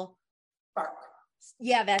initial spark.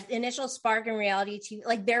 Yeah, that initial spark in reality TV.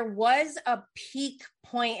 Like, there was a peak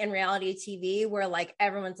point in reality TV where like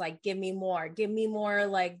everyone's like, give me more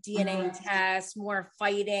like DNA tests, more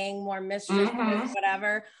fighting, more mystery,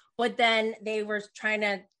 whatever. But then they were trying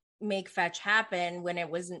to make fetch happen when it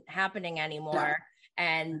wasn't happening anymore. Yeah.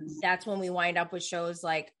 And that's when we wind up with shows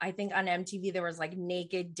like, I think on MTV, there was like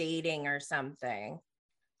Naked Dating or something.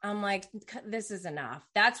 I'm like, this is enough.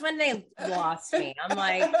 That's when they lost me. I'm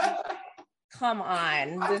like, come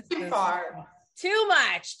on. This is too far. Too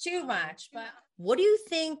much. But what do you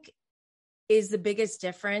think is the biggest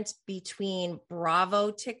difference between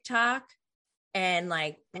Bravo TikTok and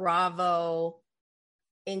like Bravo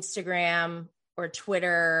Instagram or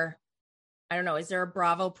Twitter? I don't know. Is there a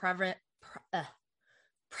Bravo presence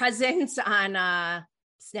on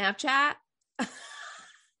Snapchat?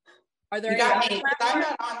 Are there? You got me. I'm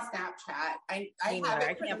not on Snapchat. I have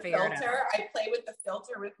it can't for the filter. I play with the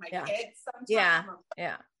filter with my kids sometimes.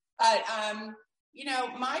 Yeah. But you know,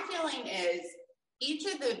 my feeling is each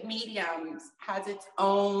of the mediums has its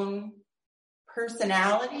own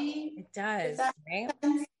personality. It does. Right?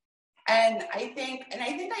 And I think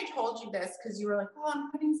I told you this because you were like, oh,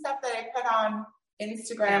 I'm putting stuff that I put on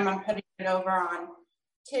Instagram, I'm putting it over on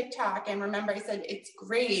TikTok. And remember, I said it's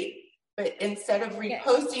great, but instead of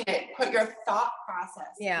reposting it, put your thought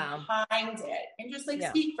process behind it and just like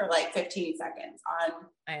speak for like 15 seconds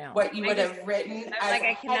on what you would have written.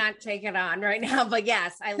 I cannot take it on right now, but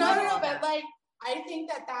yes, I love it. But like, I think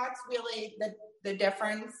that that's really the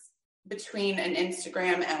difference between an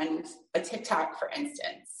Instagram and a TikTok, for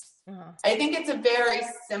instance. I think it's a very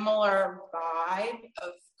similar vibe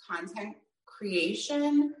of content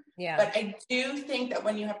creation. Yeah. But I do think that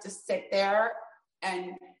when you have to sit there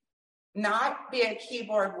and not be a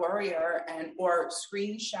keyboard warrior or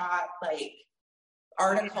screenshot like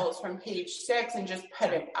articles from page 6 and just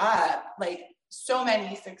put it up, like so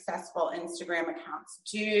many successful Instagram accounts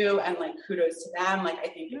do, and like kudos to them. Like I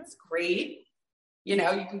think it's great. You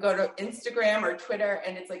know, you can go to Instagram or Twitter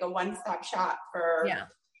and it's like a one-stop shop for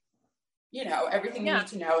you know, everything you need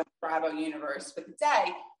to know in the Bravo universe for the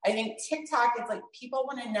day. I think TikTok is like, people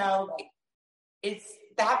want to know, like, it's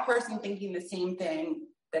that person thinking the same thing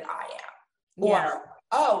that I am. Or,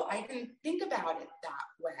 oh, I didn't think about it that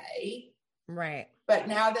way. Right. But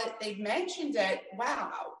now that they've mentioned it,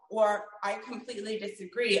 wow. Or I completely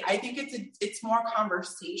disagree. I think it's more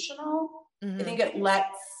conversational. I think it lets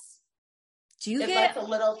Do you get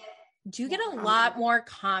a lot more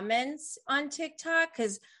comments on TikTok?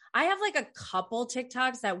 Because I have like a couple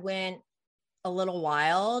TikToks that went a little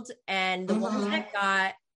wild, and the ones that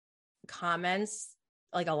got comments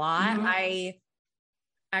like a lot, I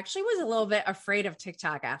actually was a little bit afraid of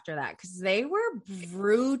TikTok after that because they were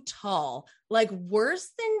brutal, like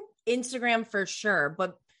worse than Instagram for sure,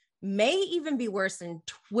 but may even be worse than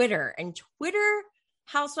Twitter. And Twitter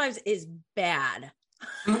Housewives is bad.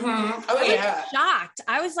 Oh, I was shocked.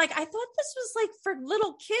 I was like, I thought this was like for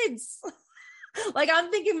little kids. Like I'm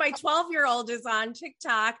thinking my 12-year-old is on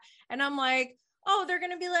TikTok and I'm like, oh, they're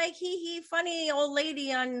going to be like, hee, funny old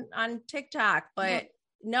lady on TikTok. But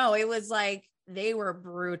no, it was like, they were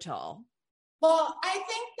brutal. Well, I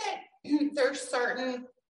think that there's certain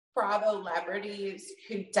Bravo celebrities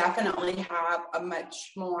who definitely have a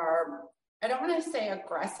much more, I don't want to say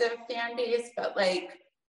aggressive fan base, but like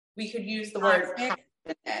we could use the word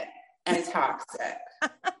passionate and toxic.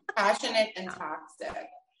 Passionate and toxic.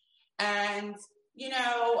 And, you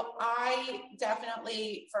know, I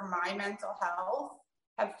definitely, for my mental health,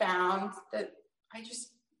 have found that I just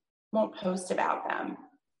won't post about them.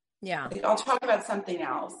 Yeah. Like, I'll talk about something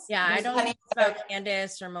else. Yeah, I don't talk about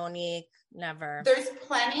Candace or Monique, never. There's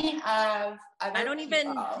plenty of other I don't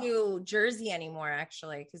even do Jersey anymore,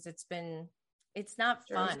 actually, because it's not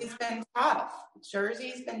fun.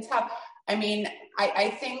 Jersey's been tough. I mean, I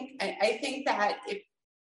think that if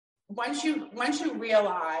once you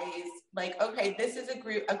realize, like, okay, this is a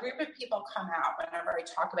group of people come out whenever I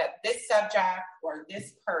talk about this subject or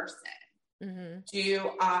this person.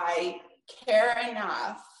 Do I care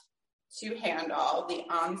enough to handle the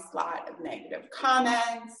onslaught of negative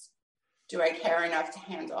comments? Do I care enough to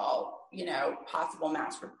handle, you know, possible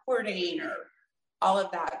mass reporting or all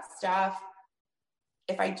of that stuff?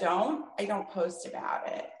 If I don't post about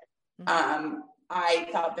it. I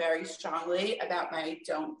felt very strongly about my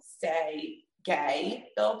Don't Say Gay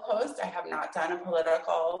bill post. I have not done a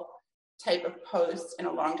political type of post in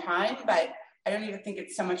a long time, but I don't even think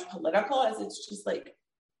it's so much political as it's just like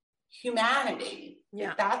humanity. Yeah.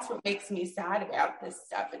 Like, that's what makes me sad about this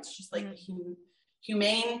stuff. It's just like the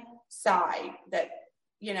humane side that,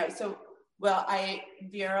 you know, so will I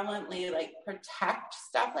virulently like protect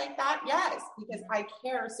stuff like that? Yes, because I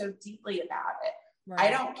care so deeply about it. Right.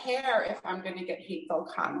 I don't care if I'm going to get hateful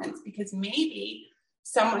comments, because maybe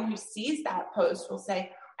someone who sees that post will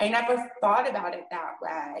say, I never thought about it that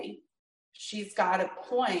way. She's got a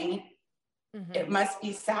point. It must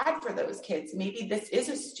be sad for those kids. Maybe this is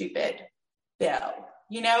a stupid bill,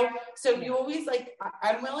 you know? So you always like,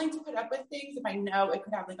 I'm willing to put up with things if I know it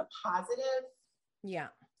could have like a positive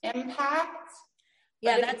impact.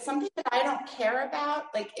 Yeah, but if it's something that I don't care about,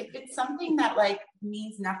 like if it's something that like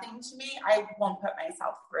means nothing to me, I won't put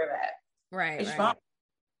myself through it. Right.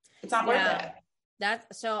 It's not worth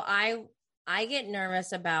it. I get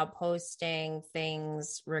nervous about posting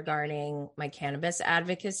things regarding my cannabis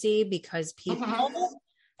advocacy because people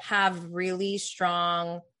have really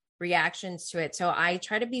strong reactions to it. So I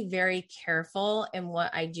try to be very careful in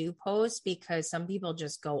what I do post because some people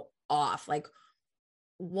just go off. Like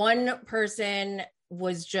one person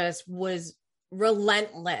was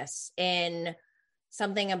relentless in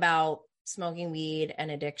something about smoking weed and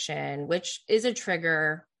addiction, which is a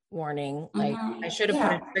trigger warning. Like I should have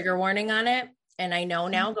put a trigger warning on it. And I know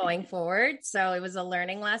now going forward. So it was a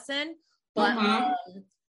learning lesson, but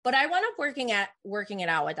I wound up working it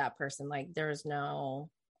out with that person. Like there's no,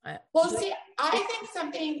 I think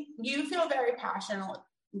something you feel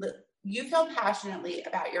passionately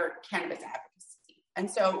about your cannabis advocacy. And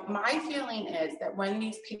so my feeling is that when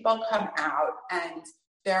these people come out and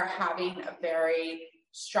they're having a very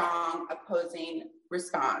strong opposing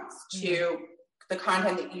response to the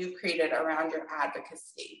content that you've created around your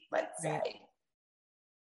advocacy, let's say,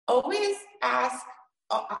 always ask,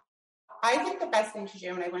 I think the best thing to do,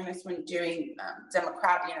 and I learned this when doing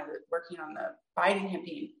working on the Biden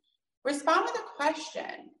campaign, respond with a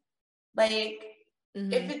question. Like,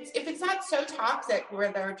 if it's not so toxic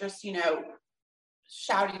where they're just,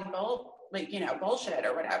 shouting bullshit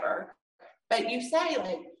or whatever, but you say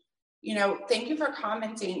like, thank you for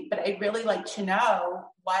commenting, but I'd really like to know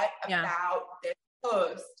what about this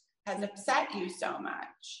post has upset you so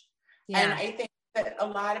much. And I think that a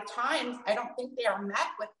lot of times I don't think they are met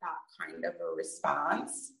with that kind of a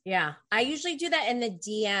response. Yeah. I usually do that in the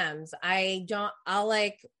DMs. I'll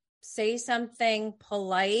like say something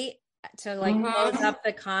polite to like close up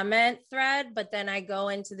the comment thread, but then I go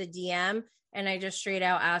into the DM and I just straight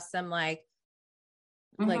out ask them like,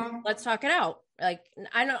 let's talk it out. Like,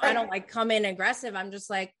 I don't like come in aggressive. I'm just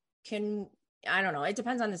like, I don't know. It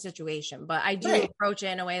depends on the situation, but I do approach it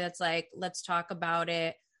in a way that's like, let's talk about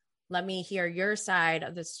it. Let me hear your side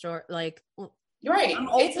of the story. Like, right. I'm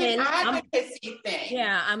open. It's an advocacy thing.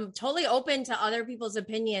 Yeah. I'm totally open to other people's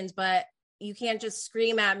opinions, but you can't just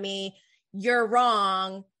scream at me, you're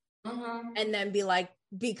wrong. And then be like,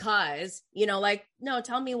 because, like, no,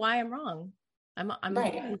 tell me why I'm wrong. I'm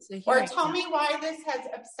right. Or tell me why this has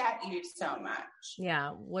upset you so much.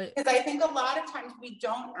 Yeah. Because I think a lot of times we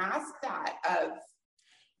don't ask that of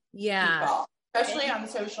people, especially on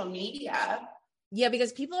social media. Yeah,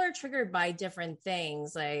 because people are triggered by different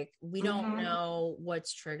things. Like we don't know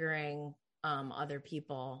what's triggering other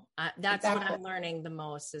people. That's what I'm learning the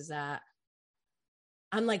most is that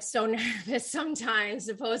I'm like so nervous sometimes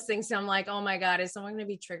to post things. So I'm like, oh my God, is someone going to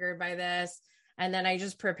be triggered by this? And then I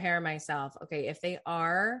just prepare myself. Okay, if they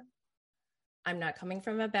are, I'm not coming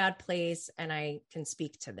from a bad place and I can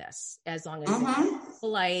speak to this as long as it's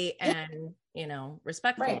polite and,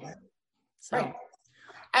 respectful. Right. So,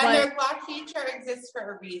 and their block feature exists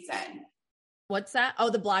for a reason. What's that? Oh,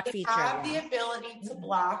 the block feature. Have the ability to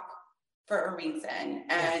block for a reason.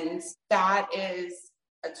 And that is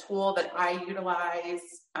a tool that I utilize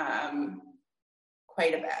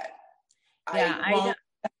quite a bit. I won't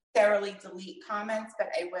necessarily delete comments, but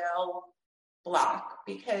I will block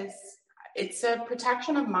because it's a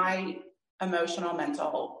protection of my emotional,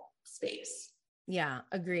 mental space. Yeah,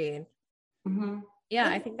 agreed. Yeah,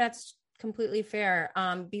 I think that's completely fair.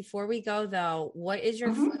 Before we go though, what is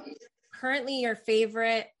currently your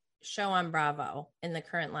favorite show on Bravo in the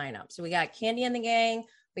current lineup? So we got Candy and the Gang,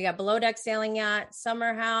 we got Below Deck Sailing Yacht,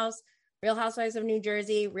 Summer House, Real Housewives of New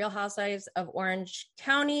Jersey, Real Housewives of Orange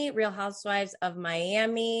County, Real Housewives of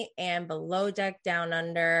Miami, and Below Deck Down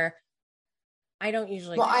Under. I don't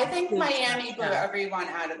usually. Well, I think Miami blew everyone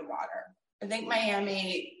out of the water. I think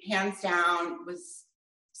Miami, hands down, was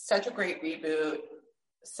such a great reboot,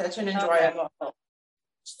 such an enjoyable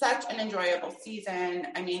season.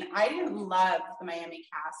 I mean, I didn't love the Miami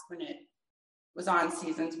cast when it was on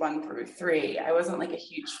seasons 1 through 3. I wasn't like a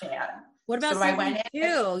huge fan. What about season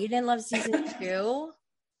 2? You didn't love season 2?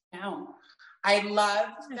 No. I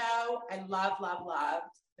loved the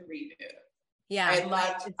reboot. Yeah. I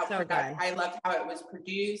loved how it was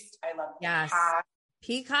produced. I loved the cast.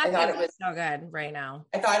 Peacock, I thought it was so good right now.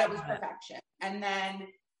 I thought it was perfection. And then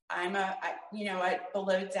at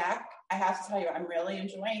Below Deck, I have to tell you, I'm really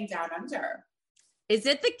enjoying Down Under. Is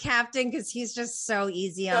it the captain? Because he's just so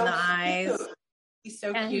easy on the eyes. He's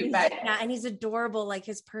so cute. And he's adorable, like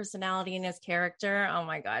his personality and his character. Oh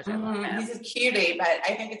my gosh, I love him. He's a cutie, but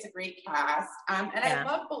I think it's a great cast. I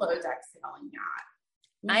love Below Deck Sailing Yacht.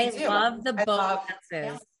 I love the boat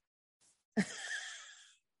dances.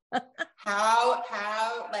 How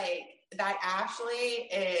like that Ashley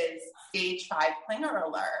is stage 5 clinger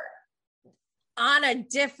alert. On a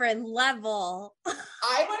different level.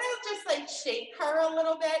 I want like shake her a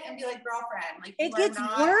little bit and be like, girlfriend, like it gets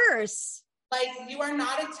worse. Like you are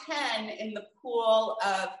not a 10 in the pool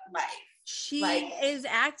of life. She like, is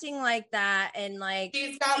acting like that, and like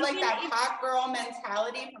she's got like that hot girl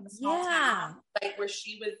mentality from a small town, like where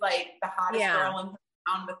she was like the hottest girl in her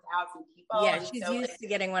town with 1,000 people. Yeah, she's used to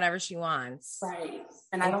getting whatever she wants. Right.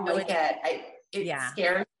 And I don't like it. It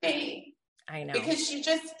scares me. I know. Because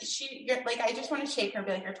you're like, I just want to shake her and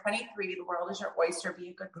be like, you're 23, the world is your oyster, be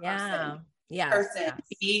a good person.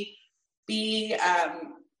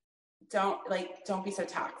 Don't be so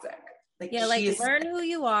toxic. Like, learn who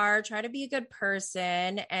you are, try to be a good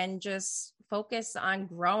person, and just focus on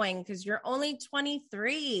growing because you're only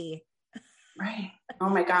 23. Right. Oh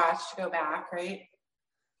my gosh, go back, right?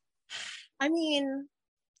 I mean,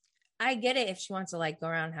 I get it if she wants to like go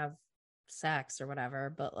around and have sex or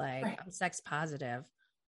whatever, but like I'm sex positive.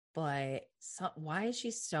 But why is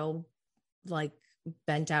she so like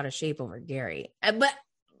bent out of shape over Gary? But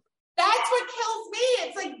that's what kills me.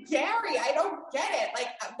 It's like, Gary, I don't get it.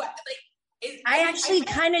 I actually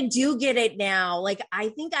kind of do get it now. Like, I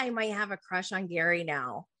think I might have a crush on Gary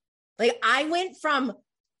now. Like, I went from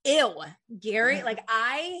Gary. Like,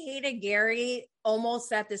 I hated Gary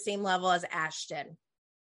almost at the same level as Ashton.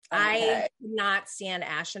 I could not stand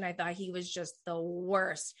Ashton. I thought he was just the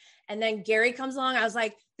worst. And then Gary comes along. I was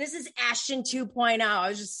like, this is Ashton 2.0. I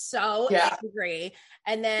was just so angry.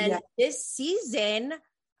 And then this season,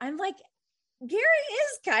 I'm like, Gary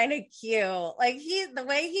is kind of cute. Like the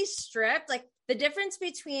way he's stripped, like the difference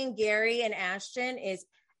between Gary and Ashton is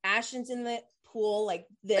Ashton's in the pool, like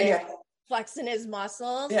this, flexing his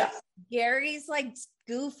muscles. Yeah. Gary's like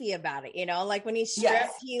goofy about it, like when he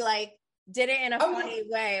stripped, he like did it in a funny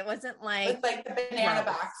way. It wasn't like the banana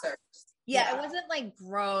boxers. Yeah, it wasn't like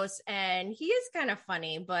gross, and he is kind of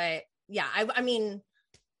funny, but I mean,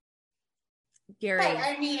 Gary.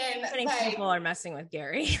 People are messing with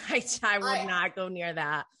Gary. I would not go near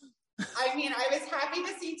that. I mean, I was happy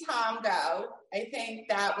to see Tom go. I think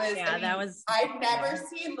that was. I've never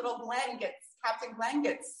seen Captain Glenn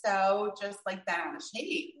get so just like bent out of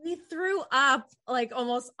shape. We threw up like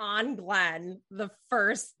almost on Glenn the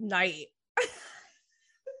first night.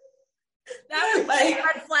 That was like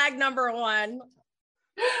red flag number one.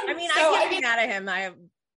 I mean, I can't be mad at him.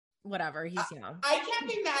 Whatever, he's young. I can't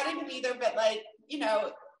be mad at him either, but like,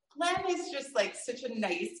 Glenn is just like such a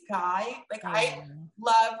nice guy. Like I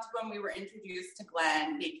loved when we were introduced to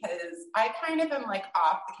Glenn because I kind of am like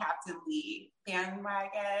off the Captain Lee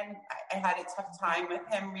bandwagon. I had a tough time with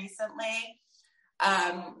him recently.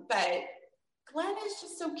 But Glenn is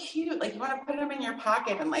just so cute. Like you want to put him in your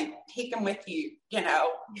pocket and like take him with you,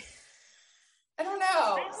 I don't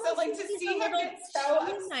know. So like to see him get so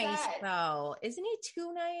upset. Nice though. Isn't he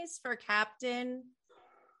too nice for Captain?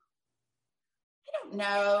 I don't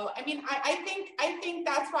know. I mean, I think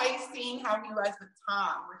that's why seeing how he was with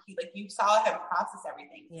Tom, where he like you saw him process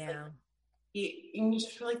everything. Yeah. Like, and you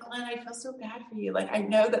just feel like, Glenn, I feel so bad for you. Like I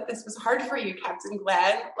know that this was hard for you, Captain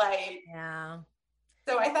Glenn. Like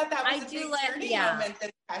So I thought that was a big turning moment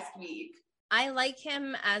this past week. I like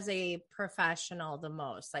him as a professional the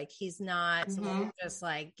most. Like he's not someone who just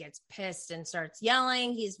like gets pissed and starts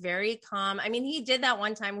yelling. He's very calm. I mean, he did that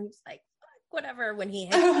one time when he was like, whatever, when he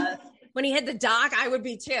hit the dock, I would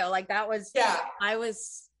be too. Like that was, I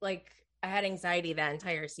was like, I had anxiety that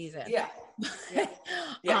entire season. Yeah.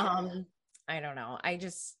 I don't know.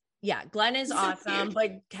 Glenn is awesome,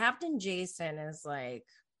 but Captain Jason is like,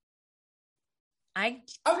 I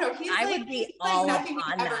would be all like nothing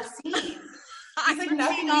on we've that. Ever seen. He's like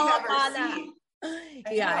nothing we've ever seen.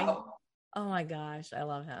 Oh my gosh, I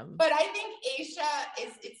love him. But I think Aisha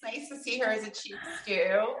it's nice to see her as a chief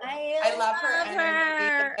stew. I love her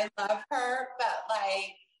energy. I love her, but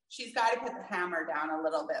like she's got to put the hammer down a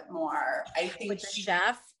little bit more. I think with the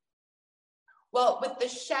chef. Well, with the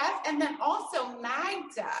chef, and then also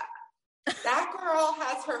Magda. That girl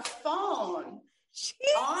has her phone. She's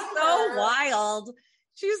so wild.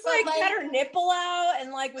 She's like had her nipple out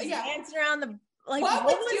and like was dancing around the like. What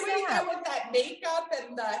was doing that with that makeup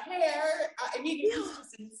and the hair? I mean, it was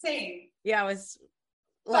just insane. Yeah, it was.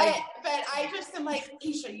 Like, but I just am like,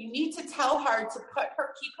 Isha, you need to tell her to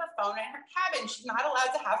keep her phone in her cabin. She's not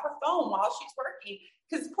allowed to have her phone while she's working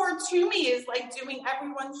because poor Toomey is like doing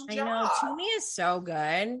everyone's job. I know Toomey is so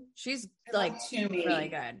good. She's like really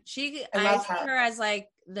good. I see her as like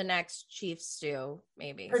the next chief stew,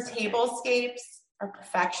 maybe. Her tablescapes are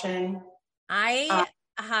perfection. I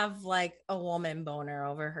have like a woman boner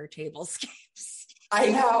over her tablescapes. I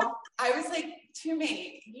know. I was like,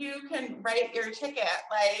 Toomey, you can write your ticket.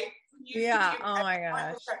 Like, oh my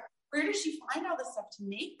gosh. where does she find all this stuff to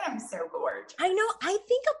make them so gorgeous? I know. I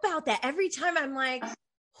think about that every time. I'm like,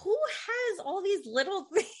 who has all these little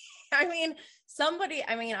things? I mean,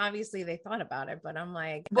 obviously they thought about it, but I'm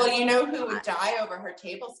like, well, you know who would die over her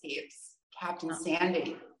tablescapes? Captain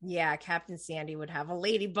Sandy. Yeah, Captain Sandy would have a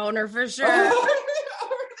lady boner for sure. Over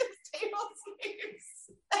the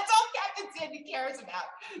tablescapes. That's all Captain Sandy cares about.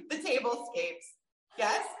 The tablescapes.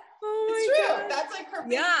 Yes? It's true. God. That's like her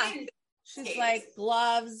big thing. She's like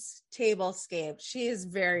gloves, tablescape. She is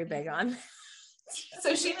very big on that.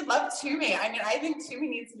 So she would love Toomey. I mean, I think Toomey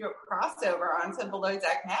needs to do a crossover onto Below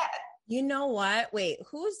Deck Med. You know what? Wait,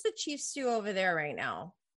 who's the chief stew over there right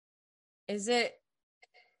now? Is it?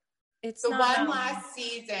 It's the not one last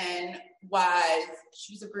season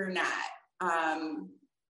she was a brunette.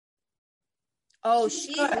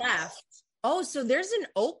 She left. Oh, so there's an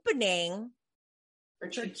opening for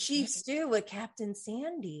Chief Stew with Captain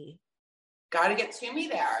Sandy. Got to get Toomey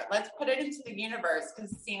there. Let's put it into the universe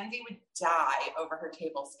because Sandy would die over her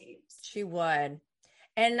tablescapes. She would.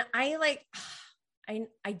 And I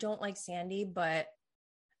don't like Sandy, but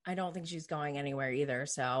I don't think she's going anywhere either.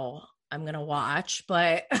 So I'm going to watch,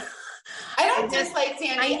 but I don't dislike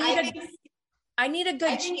Sandy. I need a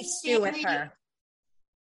good Chief Stew with her.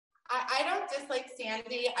 I don't dislike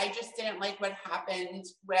Sandy. I just didn't like what happened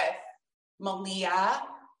with Malia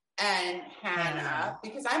and Hannah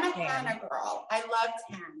because I'm a Hannah girl. I loved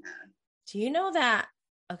Hannah. Do you know that?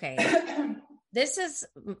 Okay. This is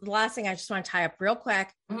the last thing I just want to tie up real quick.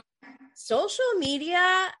 Social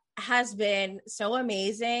media has been so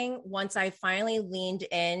amazing once I finally leaned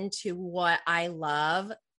into what I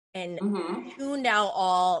love and tuned out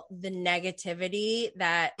all the negativity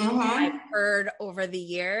that I've heard over the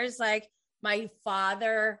years. Like my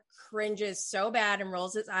father cringes so bad and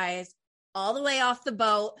rolls his eyes all the way off the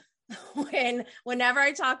boat whenever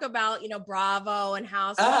I talk about, Bravo and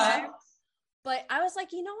Housewives. But I was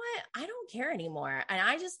like, you know what? I don't care anymore. And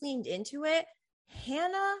I just leaned into it.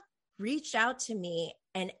 Hannah reached out to me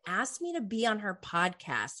and asked me to be on her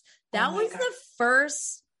podcast. That was the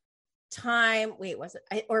first time. Wait, was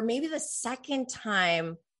it? Or maybe the second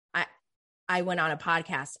time I went on a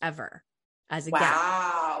podcast ever as a guest.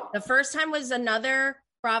 The first time was another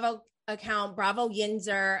Bravo account, Bravo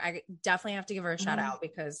Yinzer. I definitely have to give her a shout out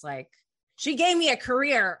because she gave me a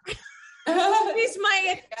career. she's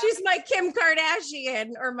my Kim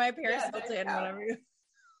Kardashian or my Paris Hilton, whatever.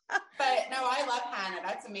 But no, I love Hannah.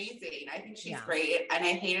 That's amazing. I think she's great. And I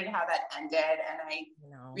hated how that ended. And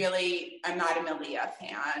I'm not a Malia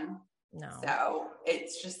fan. No. So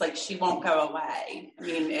it's just like, she won't go away. I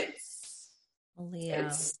mean,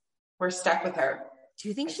 Malia. We're stuck with her. Do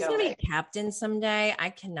you think she's going to be captain someday? I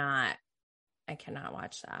cannot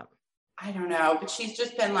watch that. I don't know, but she's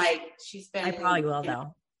been. I probably will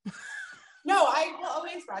though. No, I will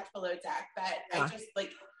always watch Below Deck, but I just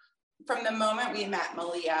from the moment we met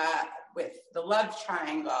Malia with the love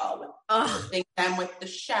triangle, with the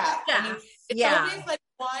chef. Yeah. I mean, it's always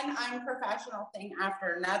one unprofessional thing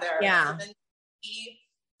after another. Yeah. So then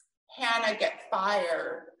Hannah get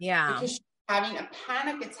fired. Yeah. Because she's having a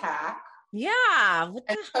panic attack. Yeah. What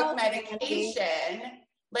the took medication.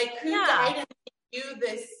 Who died and do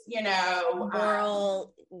this,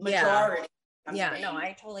 moral majority. Yeah, no,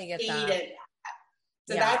 I totally get that.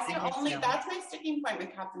 So that's my sticking point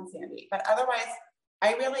with Captain Sandy. But otherwise,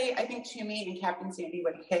 I think Toomey and Captain Sandy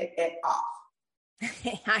would hit it off.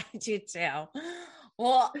 I do too.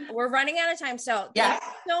 Well, we're running out of time. So thank you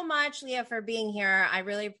so much, Leah, for being here. I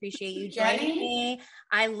really appreciate you joining me.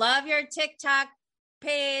 I love your TikTok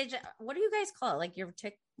page. What do you guys call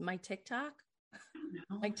it? My TikTok?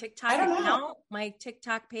 My TikTok account? My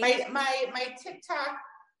TikTok page? My TikTok,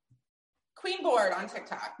 QueenBored on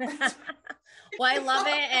TikTok. Well, I love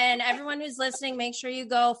it. And everyone who's listening, make sure you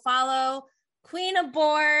go follow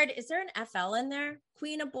QueenBored. Is there an FL in there?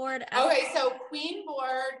 QueenBored. Okay, so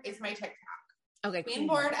QueenBored is my TikTok. Okay.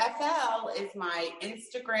 QueenBored FL is my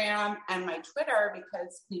Instagram and my Twitter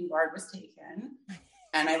because QueenBored was taken.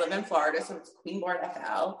 And I live in Florida, so it's QueenBoard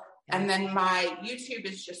FL. And then my YouTube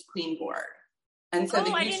is just QueenBoard. And so the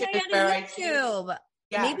YouTube is where I choose.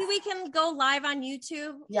 Yes. Maybe we can go live on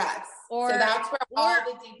YouTube. Yes. So that's where all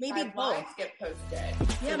the deep dive lives get posted.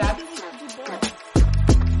 Yeah, so maybe we can do both.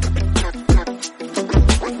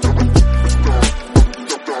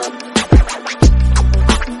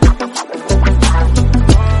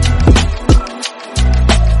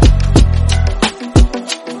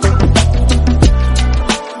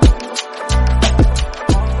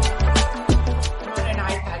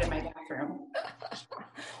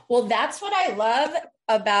 Well, that's what I love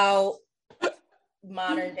about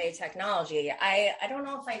modern day technology. I don't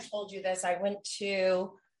know if I told you this. I went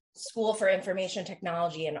to school for information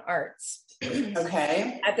technology and arts.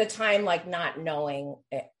 Okay. At the time, like not knowing,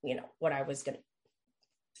 what I was going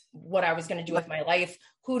to do with my life.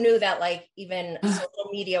 Who knew that like even social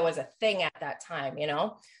media was a thing at that time,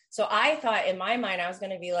 So I thought in my mind, I was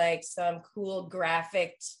going to be like some cool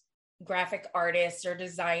graphic artist or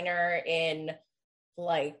designer in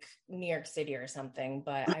like New York City or something.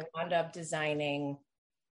 But I wound up designing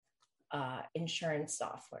insurance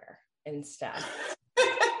software instead.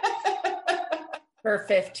 For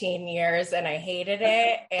 15 years, and I hated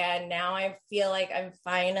it. And now I feel like I'm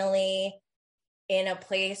finally in a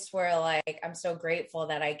place where like, I'm so grateful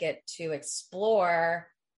that I get to explore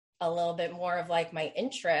a little bit more of like my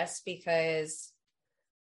interests, because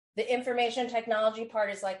the information technology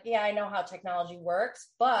part is like, yeah, I know how technology works,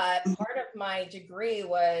 but part of my degree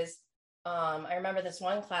was, I remember this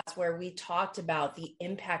one class where we talked about the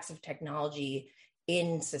impacts of technology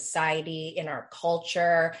in society, in our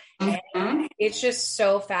culture. And it's just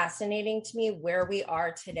so fascinating to me where we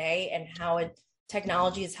are today and how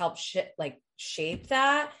technology has helped shape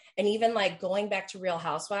that. And even like going back to Real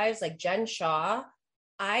Housewives, like Jen Shah,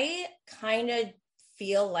 I kind of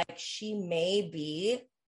feel like she may be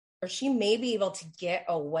able to get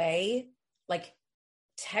away, like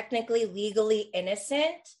technically, legally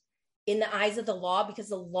innocent in the eyes of the law, because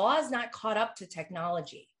the law is not caught up to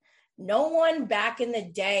technology. No one back in the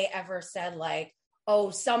day ever said like, oh,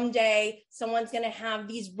 someday someone's going to have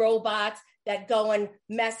these robots that go and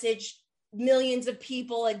message millions of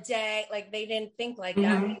people a day. Like they didn't think like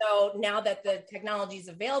that. So now that the technology is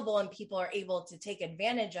available and people are able to take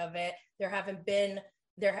advantage of it, there hasn't been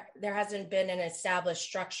an established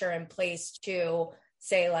structure in place to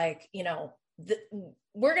say like,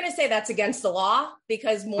 we're going to say that's against the law,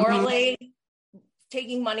 because morally,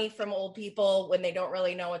 taking money from old people when they don't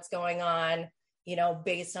really know what's going on,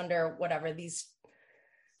 based under whatever these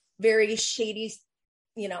very shady,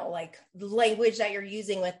 like language that you're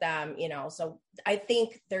using with them, So I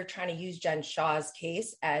think they're trying to use Jen Shah's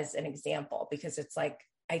case as an example, because it's like,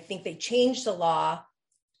 I think they changed the law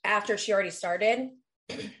after she already started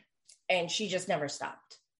and she just never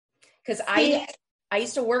stopped. Because I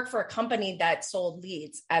used to work for a company that sold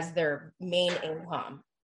leads as their main income.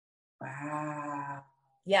 Wow.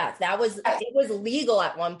 Yeah, it was legal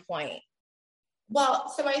at one point. Well,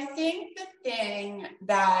 so I think the thing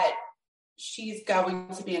that she's going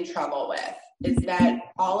to be in trouble with is that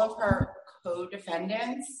all of her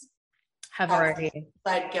co-defendants have already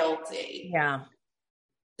pled guilty. Yeah.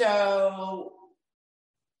 So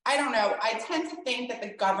I don't know. I tend to think that the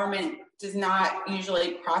government does not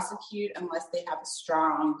usually prosecute unless they have a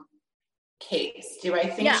strong case. Do I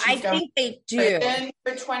think I think they do.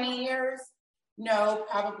 For 20 years? No,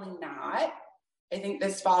 probably not. I think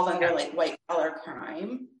this falls under like white collar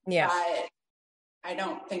crime. Yeah. But I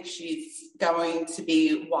don't think she's going to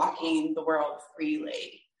be walking the world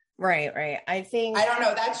freely. Right. I don't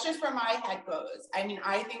know. That's just where my head goes. I mean,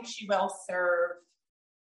 I think she will serve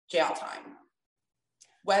jail time.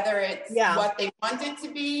 Whether it's what they want it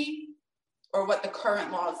to be or what the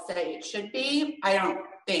current laws say it should be, I don't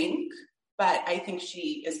think. But I think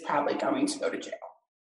she is probably going to go to jail.